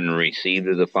 and having received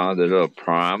of the Father the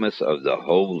promise of the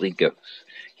Holy Ghost,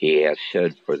 he hath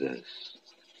shed for this,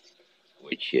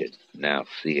 which ye now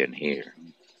see and hear.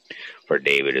 For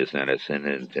David is not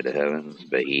ascended into the heavens,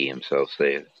 but he himself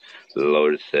saith, The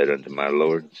Lord said unto my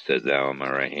Lord, Sit thou on my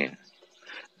right hand,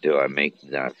 till I make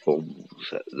thy foes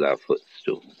thy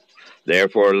footstool.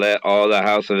 Therefore let all the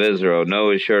house of Israel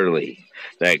know assuredly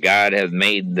that God hath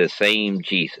made the same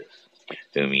Jesus,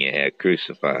 whom ye have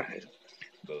crucified,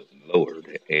 both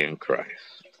Lord and Christ.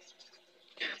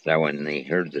 Now when they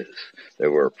heard this, they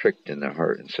were pricked in their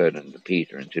heart, and said unto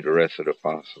Peter and to the rest of the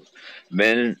apostles,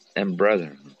 Men and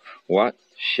brethren, what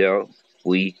shall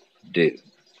we do?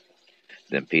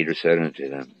 Then Peter said unto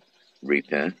them,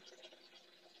 Repent,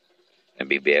 and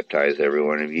be baptized every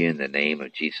one of you in the name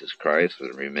of Jesus Christ for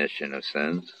the remission of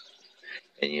sins,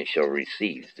 and ye shall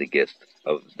receive the gift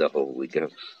of the Holy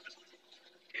Ghost.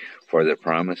 For the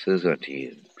promise is unto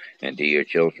you, and to your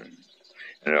children,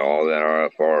 and to all that are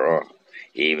afar off,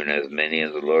 even as many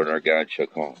as the Lord our God shall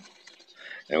call.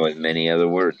 And with many other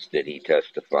words did he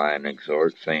testify and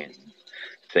exhort, saying,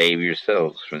 Save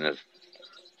yourselves from this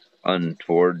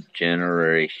untoward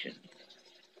generation.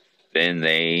 Then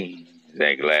they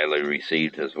that gladly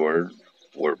received his word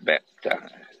were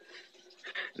baptized.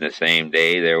 In the same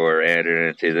day there were added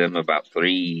unto them about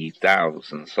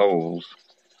 3,000 souls.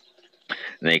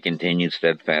 And they continued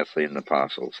steadfastly in the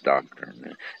apostles'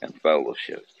 doctrine and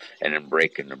fellowship, and in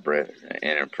breaking the bread,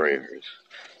 and in prayers.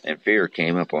 And fear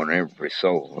came upon every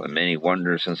soul, and many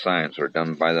wonders and signs were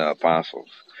done by the apostles.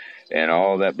 And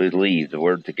all that believed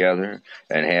were together,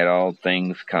 and had all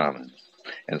things common,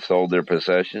 and sold their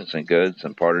possessions and goods,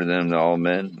 and parted them to all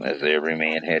men, as every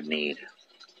man had need.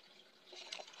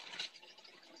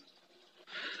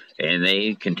 And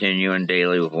they, continuing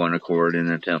daily with one accord in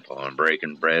the temple, and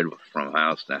breaking bread from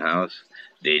house to house,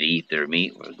 did eat their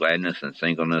meat with gladness and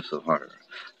singleness of heart,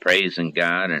 praising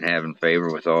God and having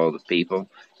favor with all the people.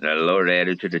 And the Lord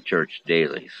added to the church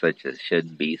daily such as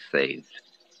should be saved.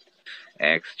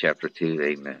 Acts chapter 2,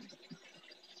 amen.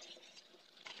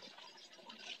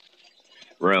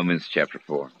 Romans chapter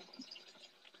 4.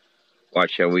 What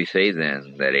shall we say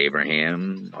then that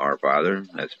Abraham, our father,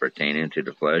 as pertaining to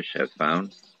the flesh, hath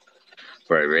found?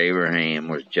 For if Abraham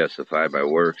was justified by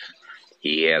works,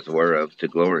 he hath whereof to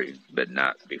glory, but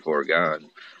not before God.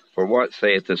 For what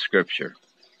saith the Scripture?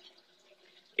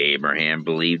 Abraham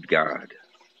believed God,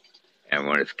 and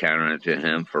what is counted unto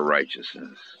him for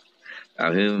righteousness.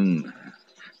 Now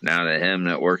to him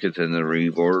that worketh in the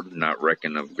reward, not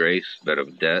reckon of grace, but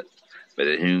of debt, but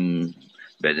in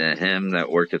him that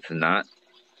worketh not,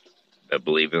 but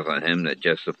believeth on him that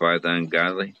justifieth the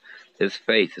ungodly, his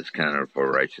faith is counted for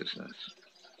righteousness.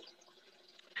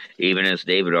 Even as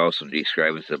David also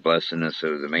describeth the blessedness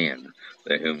of the man,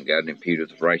 to whom God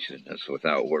imputeth righteousness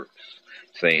without works,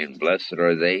 saying, Blessed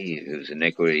are they whose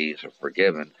iniquities are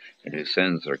forgiven, and whose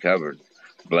sins are covered.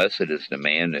 Blessed is the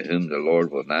man to whom the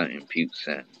Lord will not impute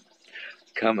sin.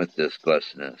 Cometh this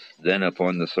blessedness then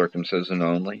upon the circumcision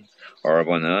only, or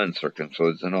upon the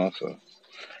uncircumcision also?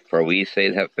 For we say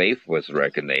that faith was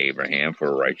reckoned to Abraham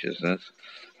for righteousness.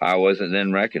 How was it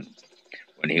then reckoned?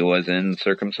 When he was in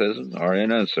circumcision or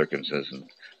in uncircumcision?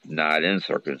 Not in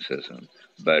circumcision,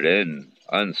 but in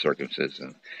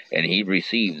uncircumcision. And he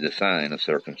received the sign of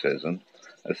circumcision,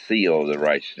 a seal of the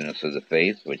righteousness of the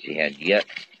faith which he had yet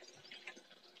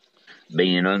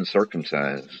being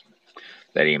uncircumcised,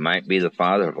 that he might be the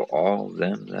father of all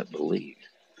them that believe,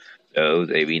 though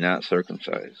they be not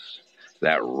circumcised,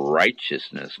 that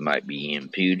righteousness might be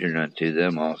imputed unto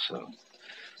them also,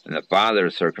 and the father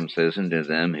of circumcision to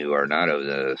them who are not of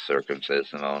the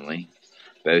circumcision only,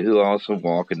 but who also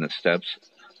walk in the steps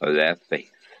of that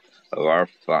faith of our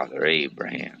father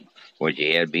Abraham, which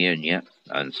he had been yet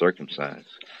uncircumcised.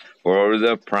 For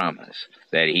the promise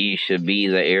that he should be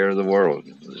the heir of the world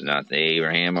was not to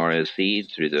Abraham or his seed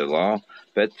through the law,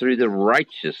 but through the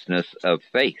righteousness of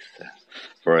faith.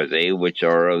 For they which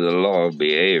are of the law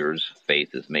be heirs,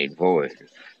 faith is made void,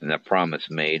 and the promise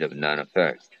made of none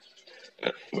effect.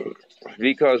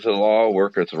 Because the law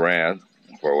worketh wrath,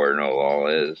 for where no law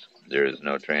is, there is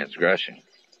no transgression.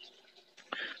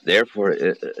 Therefore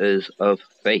it is of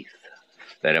faith,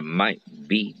 that it might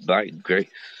be by grace,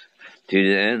 to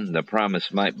the end the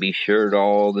promise might be sure to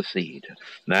all the seed,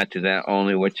 not to that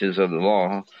only which is of the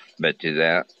law, but to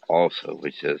that also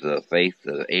which is the faith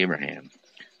of Abraham,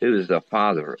 who is the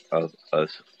father of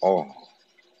us all.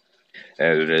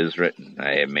 As it is written,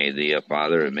 I have made thee a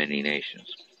father of many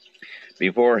nations,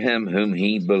 before him whom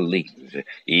he believed,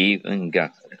 even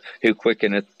God, who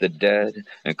quickeneth the dead,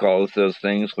 and calleth those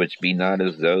things which be not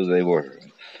as though they were,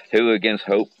 who against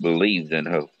hope believed in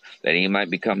hope, that he might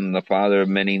become the father of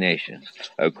many nations,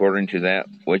 according to that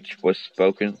which was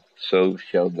spoken, so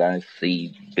shall thy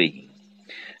seed be.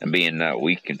 And being not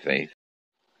weak in faith,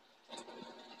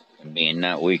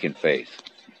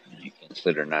 he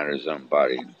considered not his own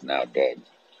body now dead,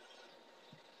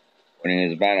 when he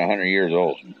was about 100 years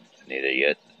old, neither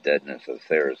yet the deadness of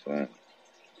Sarah's womb.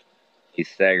 He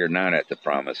staggered not at the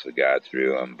promise of God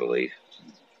through unbelief,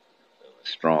 but was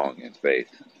strong in faith,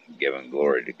 giving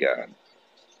glory to God,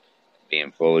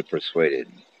 being fully persuaded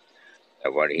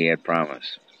that what he had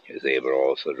promised he was able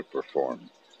also to perform.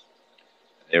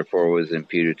 Therefore it was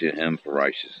imputed to him for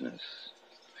righteousness.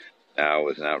 Now it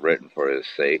was not written for his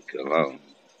sake alone,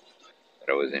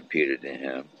 but it was imputed to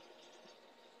him,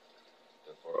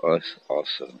 but for us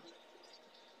also,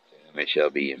 to whom it shall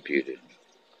be imputed,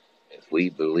 if we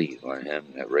believe on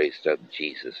him that raised up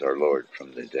Jesus our Lord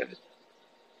from the dead,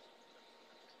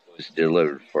 who was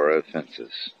delivered for our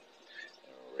offenses,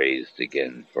 and raised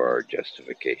again for our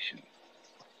justification.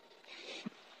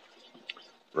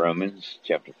 Romans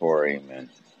chapter 4, amen.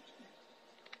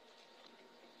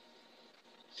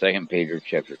 2 Peter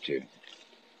chapter 2.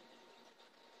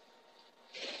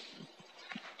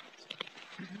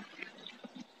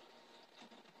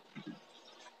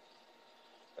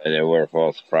 For there were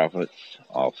false prophets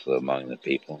also among the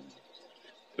people,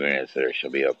 even as there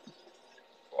shall be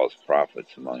false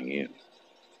prophets among you,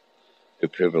 who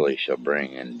privily shall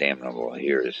bring in damnable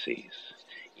heresies,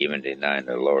 even denying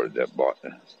the Lord that bought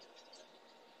them,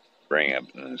 bring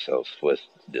up themselves swift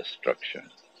destruction.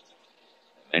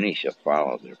 Many shall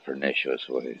follow their pernicious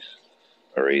ways,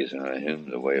 by reason of whom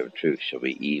the way of truth shall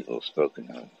be evil spoken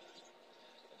of.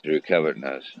 Through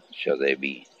covetousness shall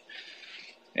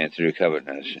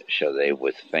they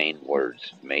with feigned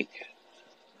words make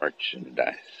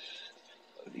merchandise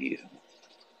of you.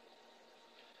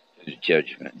 Whose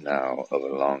judgment now of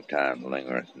a long time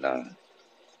lingereth not,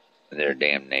 and their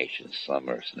damnation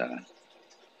slumbereth not.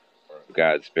 For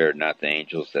God spared not the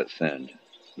angels that sinned,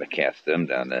 but cast them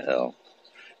down to hell,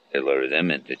 delivered them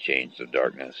into chains of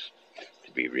darkness,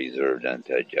 to be reserved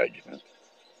unto judgment.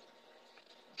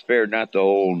 Spared not the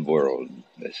old world,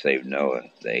 but saved Noah,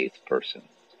 the eighth person,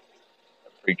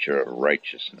 a preacher of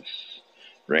righteousness,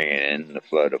 bringing in the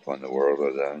flood upon the world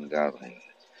of the ungodly,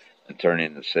 and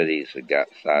turning the cities of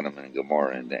Sodom and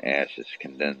Gomorrah into ashes,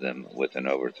 condemned them with an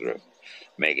overthrow,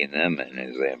 making them an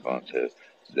example unto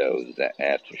those that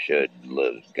after should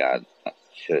live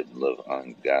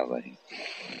ungodly,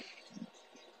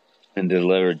 and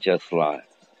delivered just Lot,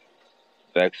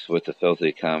 vexed with the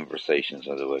filthy conversations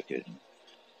of the wicked.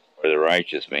 For the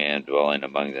righteous man dwelling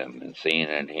among them, and seeing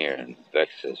and hearing,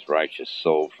 vexed his righteous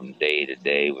soul from day to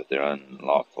day with their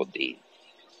unlawful deeds.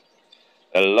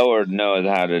 The Lord knoweth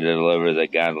how to deliver the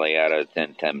godly out of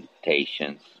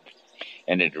temptations,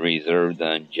 and to reserve the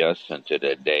unjust unto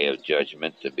the day of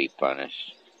judgment to be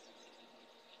punished.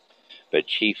 But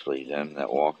chiefly them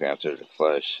that walk after the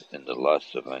flesh in the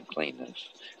lust of uncleanness,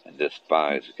 and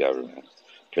despise government.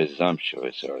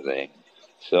 Presumptuous are they,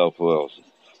 self-willed.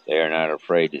 They are not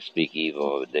afraid to speak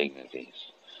evil of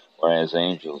dignities, whereas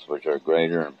angels, which are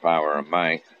greater in power and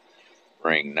might,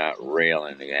 bring not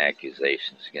railing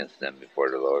accusations against them before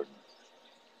the Lord.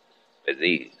 But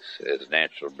these, as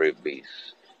natural brute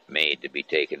beasts, made to be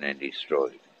taken and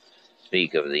destroyed,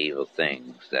 speak of the evil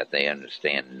things that they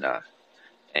understand not,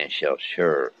 and shall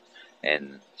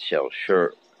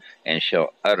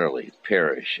utterly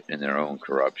perish in their own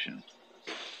corruption,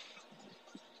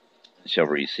 and shall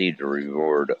receive the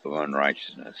reward of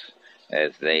unrighteousness,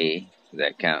 as they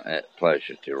that count it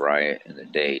pleasure to riot in the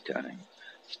daytime.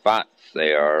 Spots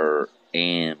they are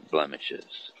and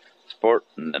blemishes,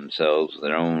 sporting themselves with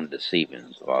their own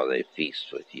deceivings while they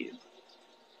feast with you.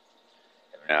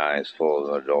 Their eyes full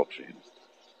of adultery,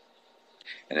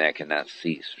 and that cannot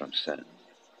cease from sin.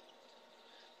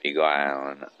 Beguile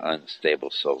an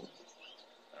unstable soul.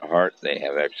 In their heart they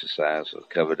have exercised with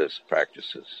covetous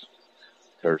practices.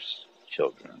 Cursed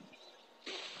children,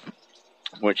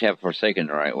 which have forsaken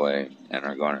the right way, and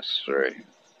are gone astray,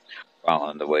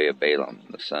 following the way of Balaam,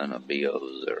 the son of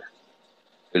Beozer,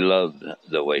 who loved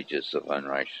the wages of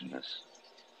unrighteousness,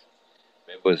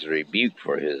 but was rebuked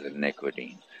for his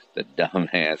iniquity. The dumb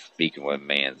ass, speaking with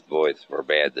man's voice,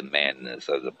 forbade the madness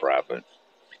of the prophet.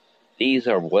 These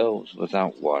are wells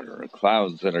without water,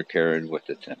 clouds that are carried with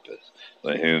the tempest,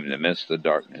 by whom the mist of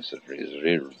darkness is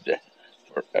reserved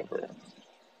forever.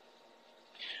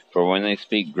 For when they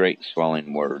speak great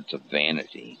swelling words of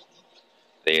vanity,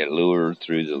 they allure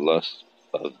through the lust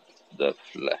of the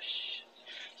flesh,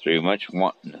 through much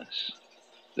wantonness.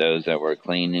 Those that were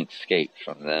clean escaped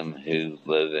from them who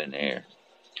live in error,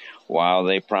 while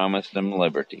they promise them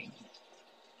liberty.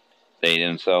 They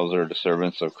themselves are the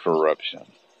servants of corruption.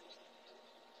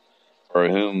 For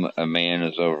whom a man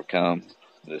is overcome,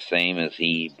 the same as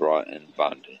he brought in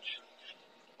bondage.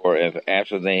 For if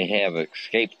after they have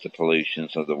escaped the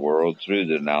pollutions of the world through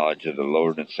the knowledge of the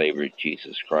Lord and Savior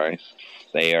Jesus Christ,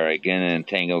 they are again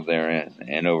entangled therein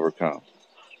and overcome,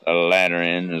 the latter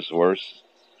end is worse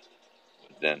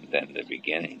than the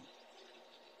beginning.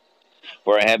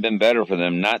 For it had been better for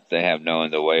them not to have known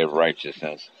the way of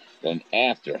righteousness than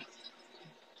after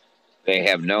they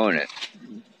have known it,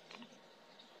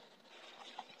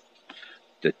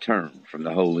 to turn from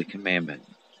the holy commandment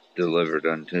delivered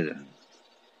unto them.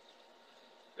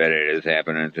 But it has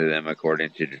happened unto them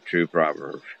according to the true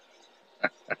proverb.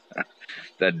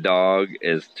 The dog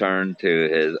is turned to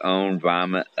his own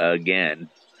vomit again,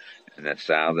 and the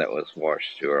sow that was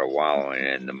washed to her wallowing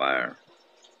in the mire.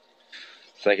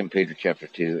 2 Peter chapter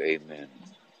 2, amen.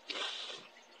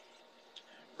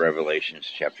 Revelations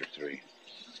chapter 3.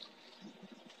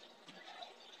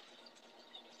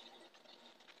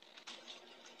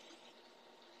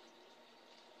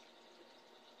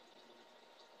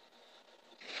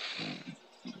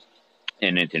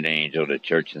 And unto the angel of the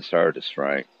church in Sardis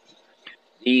write,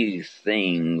 These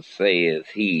things saith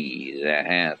he that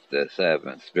hath the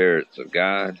 7 spirits of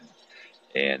God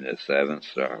and the 7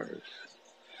 stars.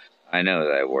 I know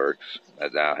thy works,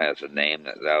 that thou hast a name,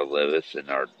 that thou livest and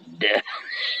art dead.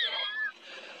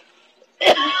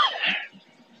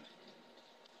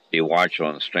 Be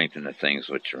watchful and strengthen the things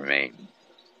which remain,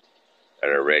 that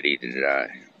are ready to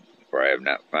die. For I have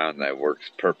not found thy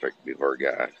works perfect before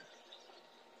God.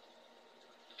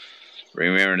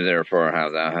 Remember therefore how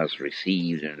thou hast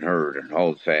received and heard, and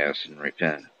hold fast and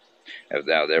repent. If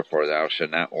thou therefore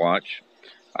shalt not watch,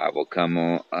 I will come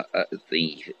on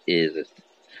thee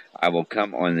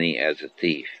as a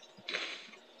thief,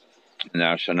 and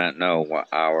thou shalt not know what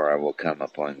hour I will come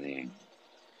upon thee.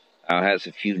 Thou hast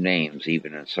a few names,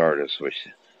 even in Sardis, which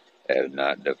have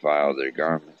not defiled their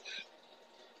garments.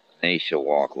 They shall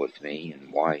walk with me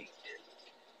in white,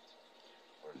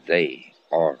 for they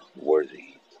are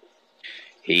worthy.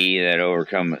 He that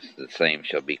overcometh, the same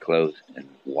shall be clothed in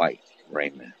white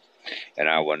raiment, and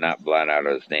I will not blot out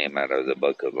his name out of the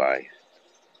book of life.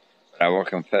 But I will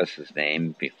confess his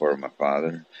name before my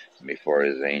Father and before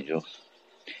his angels.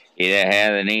 He that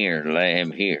hath an ear, let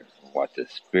him hear what the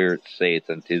Spirit saith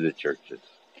unto the churches.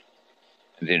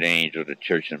 And to the angel of the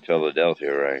church in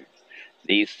Philadelphia write,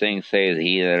 These things saith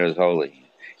he that is holy,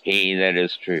 he that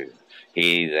is true,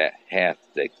 he that hath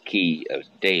the key of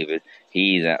David,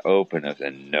 he that openeth,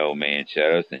 and no man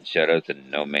shutteth, and shutteth,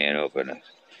 and no man openeth.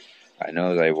 I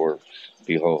know thy works.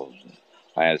 Behold,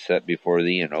 I have set before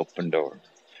thee an open door,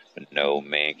 but no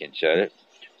man can shut it.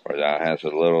 For thou hast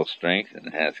a little strength,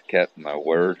 and hast kept my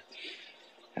word,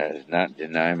 hast not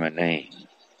denied my name.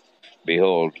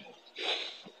 Behold,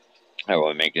 I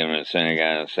will make them in the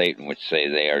synagogue of Satan, which say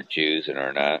they are Jews and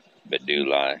are not, but do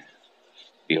lie.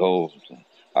 Behold,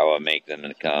 I will make them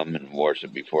to come and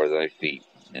worship before thy feet,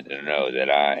 and to know that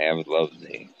I have loved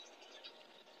thee.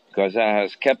 Because thou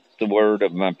hast kept the word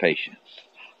of my patience,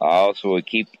 I also will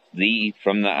keep thee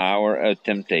from the hour of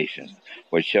temptation,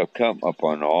 which shall come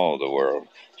upon all the world,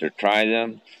 to try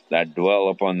them that dwell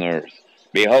upon the earth.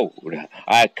 Behold,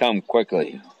 I come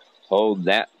quickly. Hold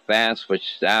that fast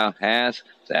which thou hast,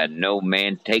 that no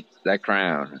man take thy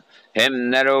crown.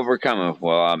 Him that overcometh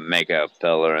will I make a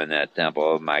pillar in that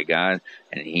temple of my God,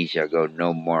 and he shall go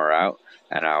no more out.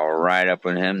 And I will write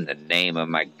upon him the name of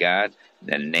my God,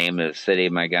 the name of the city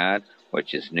of my God,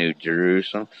 which is New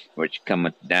Jerusalem, which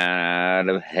cometh down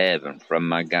out of heaven from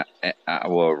my God. I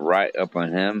will write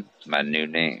upon him my new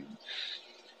name.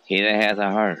 He that hath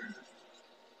a heart,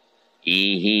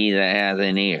 he that hath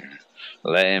an ear,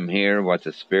 let him hear what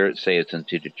the Spirit saith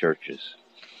unto the churches.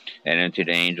 And unto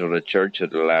the angel of the church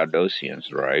of the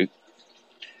Laodiceans write,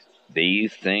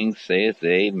 These things saith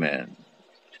the Amen,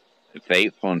 the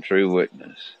faithful and true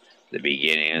witness, the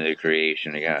beginning of the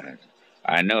creation of God.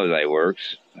 I know thy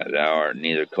works, that thou art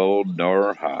neither cold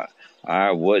nor hot.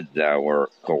 I would thou wert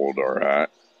cold or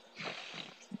hot.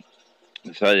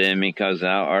 So then, because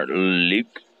thou art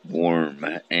lukewarm,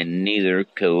 and neither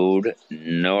cold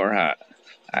nor hot,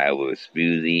 I will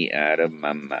spew thee out of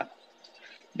my mouth.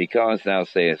 Because thou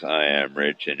sayest, I am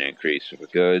rich and increase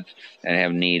with goods, and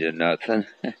have need of nothing,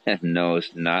 and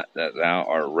knowest not that thou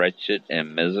art wretched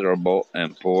and miserable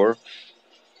and poor,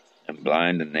 and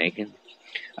blind and naked.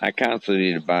 I counsel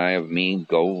thee to buy of me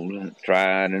gold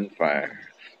tried in fire,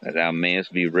 that thou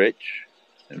mayest be rich,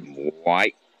 and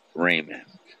white raiment,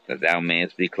 that thou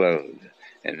mayest be clothed,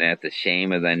 and that the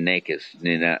shame of thy nakedness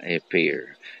do not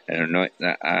appear, and anoint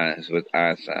thy eyes with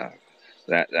eye salve,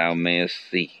 that thou mayest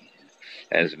see.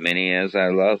 As many as I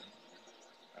love,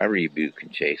 I rebuke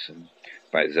and chasten.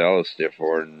 Be zealous,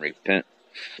 therefore, and repent.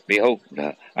 Behold,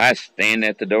 I stand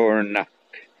at the door and knock.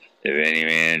 If any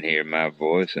man hear my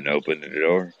voice and open the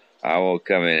door, I will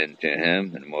come in to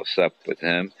him, and will sup with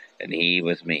him, and he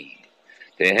with me.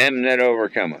 To him that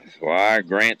overcometh will I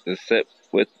grant to sit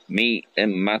with me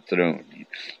in my throne,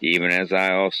 even as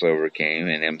I also overcame,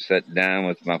 and am set down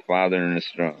with my Father in his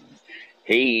throne.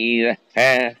 He that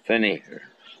hath an ear,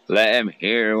 let him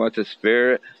hear what the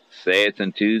Spirit saith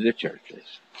unto the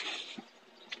churches.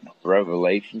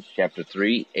 Revelation chapter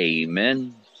 3,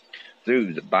 Amen.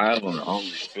 Through the Bible and the Holy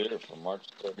Spirit for March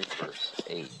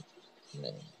 31st,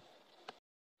 Amen.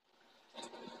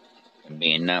 And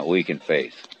being not weak in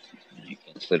faith, he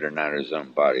considered not his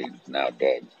own body now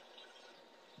dead,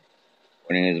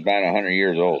 when he was about 100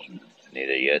 years old,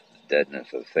 neither yet the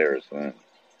deadness of Sarah's womb.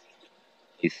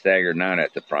 He staggered not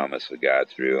at the promise of God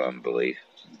through unbelief,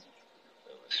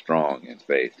 strong in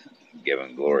faith,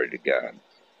 giving glory to God,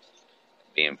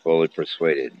 being fully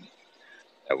persuaded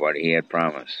that what he had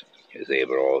promised he was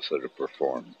able also to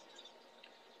perform.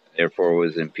 Therefore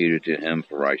was imputed to him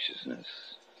for righteousness.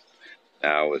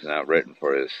 Now it was not written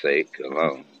for his sake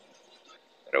alone,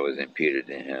 but it was imputed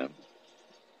to him,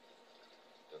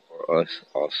 but for us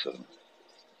also,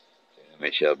 to whom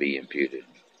it shall be imputed,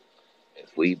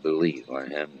 if we believe on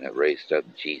him that raised up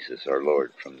Jesus our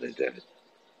Lord from the dead,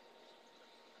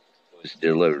 was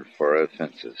delivered for our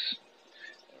offenses,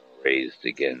 and raised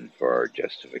again for our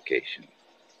justification.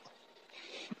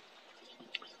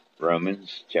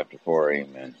 Romans chapter 4,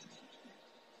 Amen.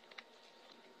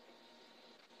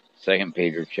 2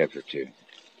 Peter chapter 2.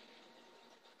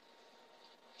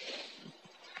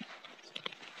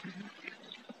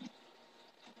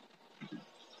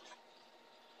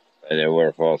 And there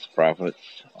were false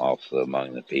prophets also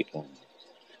among the people,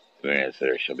 even as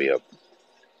there shall be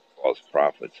false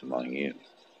prophets among you,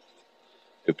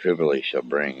 who privily shall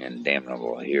bring in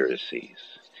damnable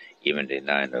heresies, even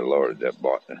denying the Lord that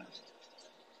bought them,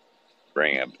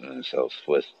 bring up themselves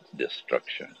swift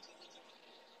destruction.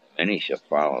 Many shall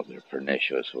follow their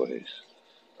pernicious ways,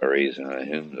 by reason of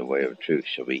whom the way of truth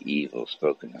shall be evil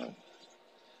spoken of.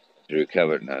 Through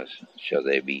covetousness shall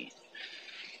they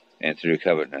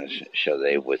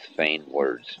with feigned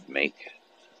words make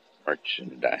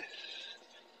merchandise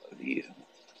of you.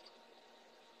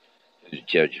 The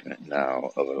judgment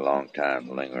now of a long time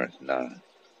lingereth not,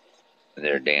 and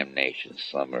their damnation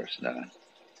slumbereth not.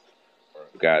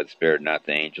 For God spared not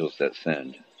the angels that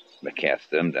sinned, but cast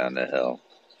them down to hell,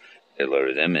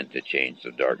 delivered them into chains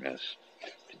of darkness,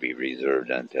 to be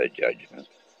reserved unto judgment.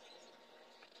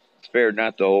 Spared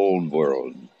not the old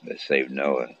world, but saved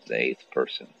Noah, the eighth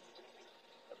person,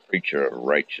 a preacher of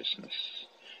righteousness,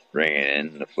 bringing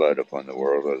in the flood upon the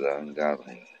world of the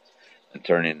ungodly, and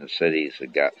turning the cities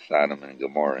of Sodom and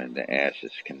Gomorrah into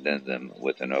ashes, condemned them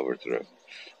with an overthrow,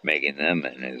 making them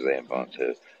an example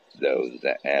unto those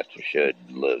that after should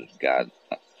live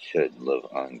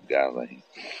ungodly,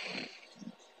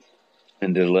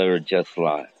 and delivered just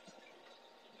Lot,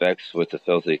 vexed with the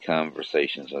filthy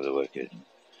conversations of the wicked.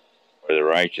 For the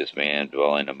righteous man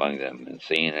dwelling among them, and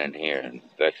seeing and hearing,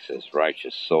 vexed his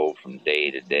righteous soul from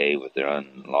day to day with their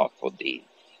unlawful deeds.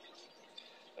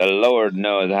 The Lord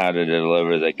knoweth how to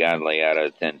deliver the godly out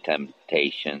of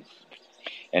temptations,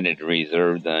 and it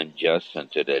reserved the unjust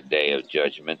unto the day of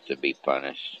judgment to be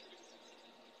punished.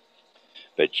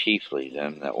 But chiefly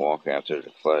them that walk after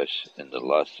the flesh in the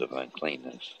lust of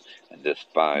uncleanness, and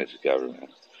despise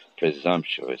government.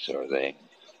 Presumptuous are they,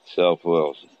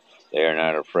 self-willed. They are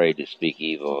not afraid to speak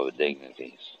evil of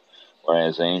dignities.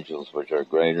 Whereas angels, which are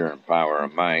greater in power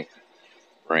and might,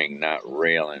 bring not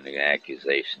railing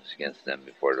accusations against them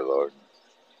before the Lord.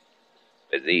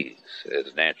 But these,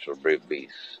 as natural brute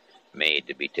beasts, made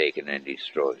to be taken and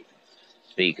destroyed,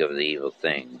 speak of the evil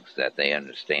things that they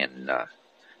understand not,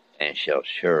 and shall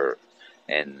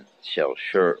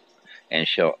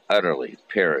utterly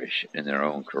perish in their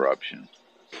own corruption,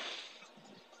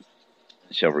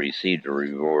 and shall receive the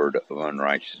reward of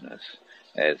unrighteousness,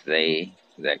 as they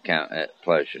that count it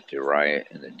pleasure to riot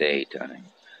in the daytime.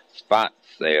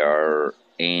 Spots they are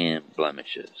and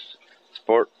blemishes,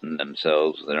 sporting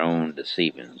themselves with their own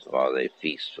deceivings while they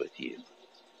feast with you.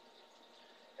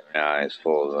 Having eyes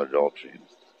full of adultery,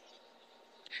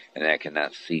 and that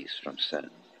cannot cease from sin.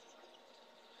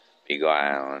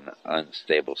 Beguile an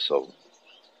unstable soul.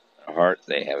 In heart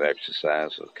they have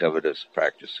exercised of covetous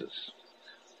practices,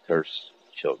 cursed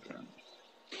children,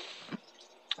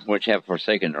 which have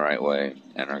forsaken the right way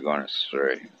and are gone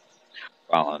astray,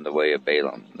 following the way of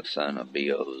Balaam the son of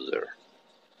Beor,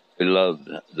 who loved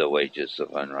the wages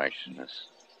of unrighteousness,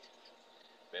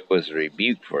 but was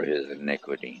rebuked for his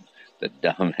iniquity. The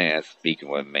dumb ass speaking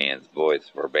with man's voice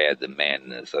forbade the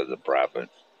madness of the prophet.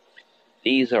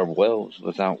 These are wells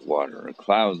without water,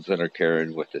 clouds that are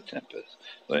carried with the tempest,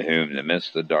 by whom the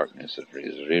mist of darkness is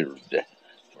reserved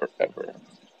forever.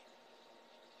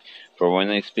 For when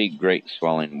they speak great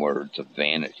swelling words of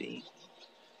vanity,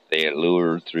 they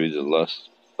allure through the lust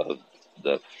of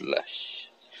the flesh,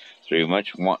 through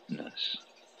much wantonness.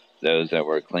 Those that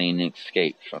were clean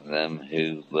escaped from them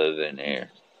who live in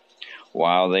error,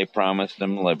 while they promise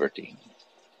them liberty.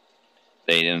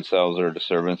 They themselves are the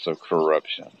servants of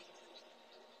corruption.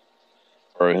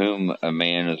 For whom a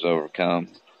man is overcome,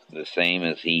 the same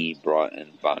as he brought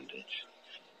in bondage.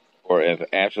 For if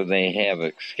after they have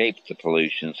escaped the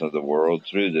pollutions of the world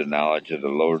through the knowledge of the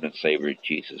Lord and Savior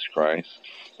Jesus Christ,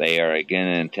 they are again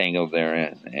entangled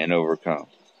therein and overcome,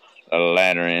 the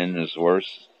latter end is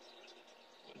worse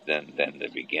than the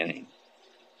beginning.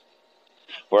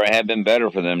 For it had been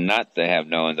better for them not to have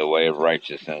known the way of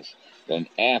righteousness than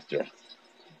after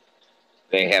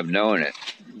they have known it,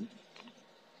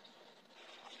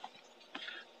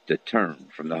 to turn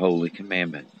from the holy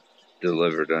commandment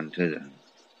delivered unto them.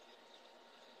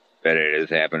 But it has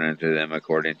happened unto them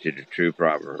according to the true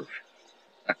proverb.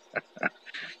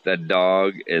 The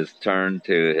dog is turned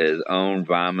to his own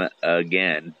vomit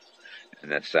again,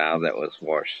 and the sow that was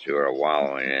washed to her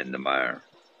wallowing in the mire.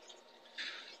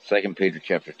 2 Peter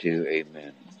chapter 2,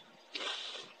 amen.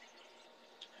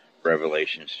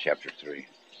 Revelations chapter 3.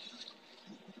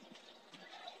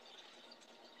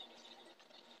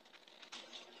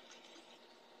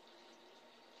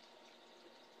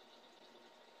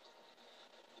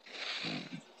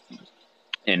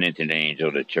 And unto the angel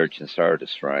of the church in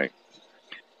Sardis write,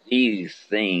 These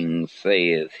things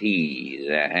saith he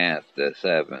that hath the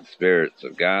 7 spirits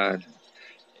of God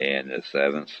and the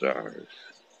 7 stars.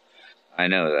 I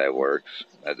know thy works,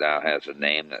 that thou hast a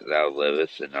name, that thou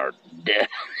livest and art dead.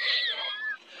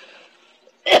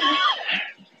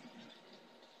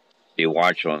 Be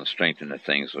watchful and strengthen the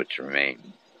things which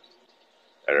remain,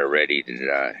 that are ready to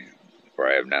die, for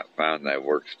I have not found thy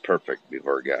works perfect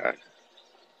before God.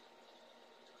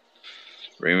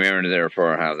 Remember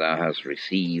therefore how thou hast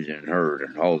received and heard,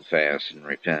 and hold fast and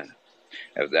repent.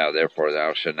 If thou therefore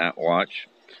shalt not watch,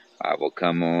 I will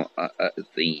come on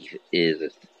thee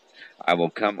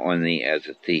as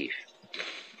a thief,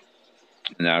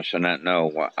 and thou shalt not know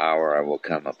what hour I will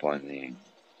come upon thee.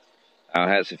 Thou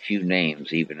hast a few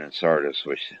names even in Sardis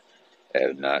which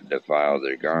have not defiled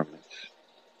their garments.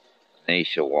 They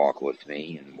shall walk with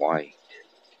me in white,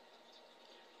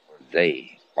 for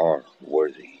they are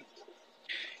worthy.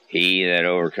 He that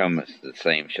overcometh, the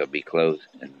same shall be clothed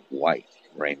in white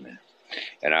raiment,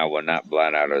 and I will not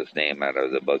blot out his name out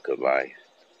of the book of life.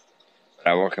 But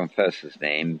I will confess his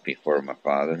name before my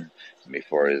Father and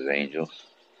before his angels.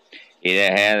 He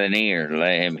that hath an ear,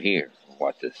 let him hear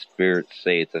what the Spirit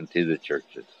saith unto the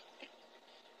churches.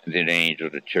 And to the angel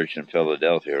of the church in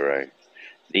Philadelphia write,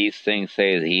 These things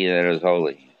saith he that is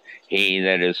holy, he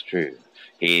that is true,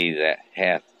 he that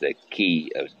hath the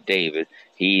key of David,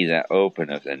 he that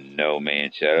openeth, and no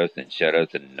man shutteth, and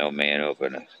shutteth, and no man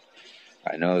openeth.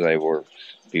 I know thy works.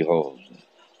 Behold,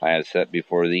 I have set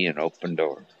before thee an open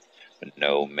door, but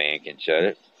no man can shut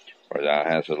it. For thou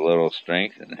hast a little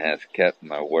strength, and hast kept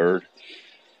my word,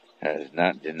 hast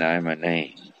not denied my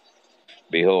name.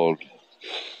 Behold,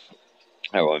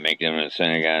 I will make them in the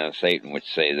synagogue of Satan,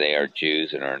 which say they are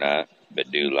Jews and are not,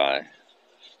 but do lie.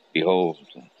 Behold,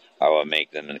 I will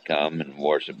make them to come and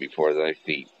worship before thy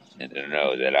feet, and to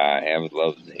know that I have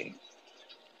loved thee.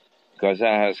 Because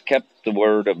thou hast kept the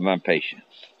word of my patience,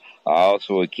 I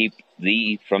also will keep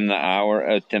thee from the hour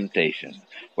of temptation,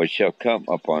 which shall come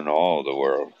upon all the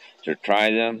world, to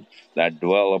try them that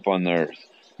dwell upon the earth.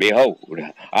 Behold,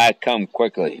 I come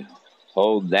quickly.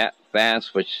 Hold that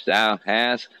fast which thou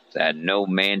hast, that no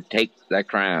man take thy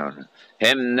crown.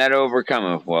 Him that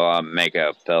overcometh will I make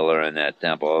a pillar in that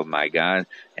temple of my God,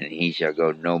 and he shall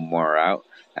go no more out.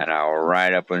 And I will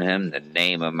write upon him the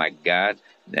name of my God,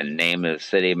 the name of the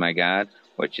city of my God,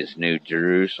 which is New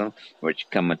Jerusalem, which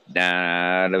cometh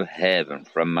down out of heaven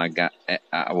from my God.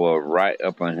 I will write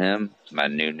upon him my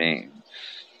new name.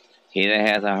 He that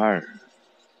hath a heart,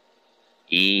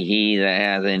 he that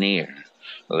hath an ear,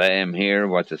 let him hear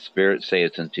what the Spirit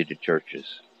saith unto the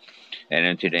churches. And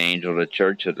unto the angel of the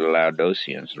church of the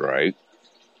Laodiceans write,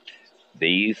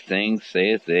 These things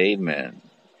saith the Amen,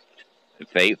 the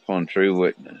faithful and true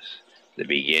witness, the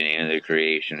beginning of the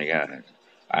creation of God.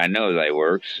 I know thy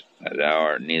works, that thou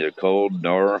art neither cold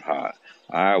nor hot.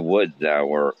 I would thou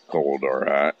wert cold or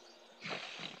hot.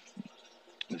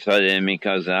 So then,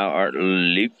 because thou art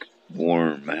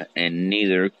lukewarm, and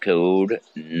neither cold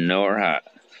nor hot,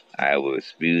 I will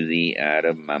spew thee out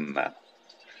of my mouth.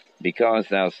 Because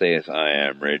thou sayest, I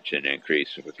am rich and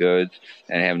increase of goods,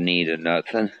 and have need of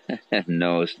nothing, and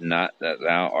knowest not that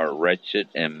thou art wretched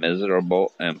and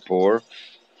miserable and poor,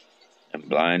 and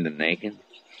blind and naked.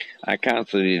 I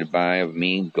counsel thee to buy of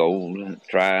me gold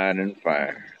tried in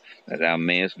fire, that thou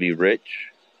mayest be rich,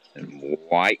 and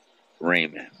white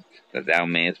raiment, that thou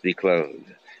mayest be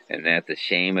clothed, and that the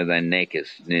shame of thy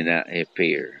nakedness do not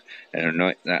appear, and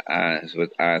anoint thy eyes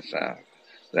with eye salve,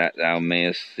 that thou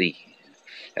mayest see.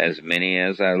 As many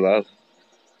as I love,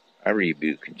 I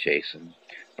rebuke and chasten.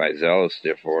 Be zealous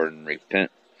therefore, and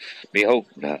repent. Behold,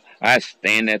 I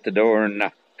stand at the door and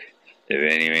knock. If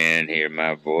any man hear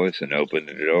my voice and open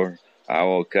the door, I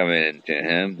will come in to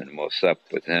him, and will sup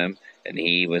with him, and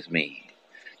he with me.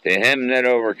 To him that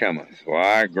overcometh will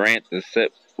I grant to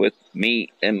sit with me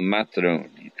in my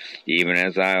throne, even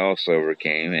as I also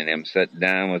overcame, and am set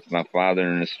down with my Father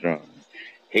in his throne.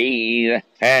 He that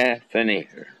hath an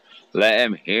ear, let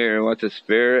him hear what the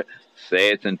Spirit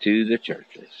saith unto the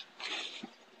churches.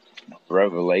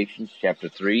 Revelation chapter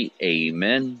 3,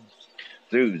 Amen.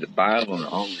 Through the Bible and the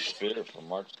Holy Spirit for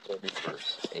March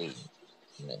 31st.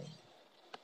 Amen.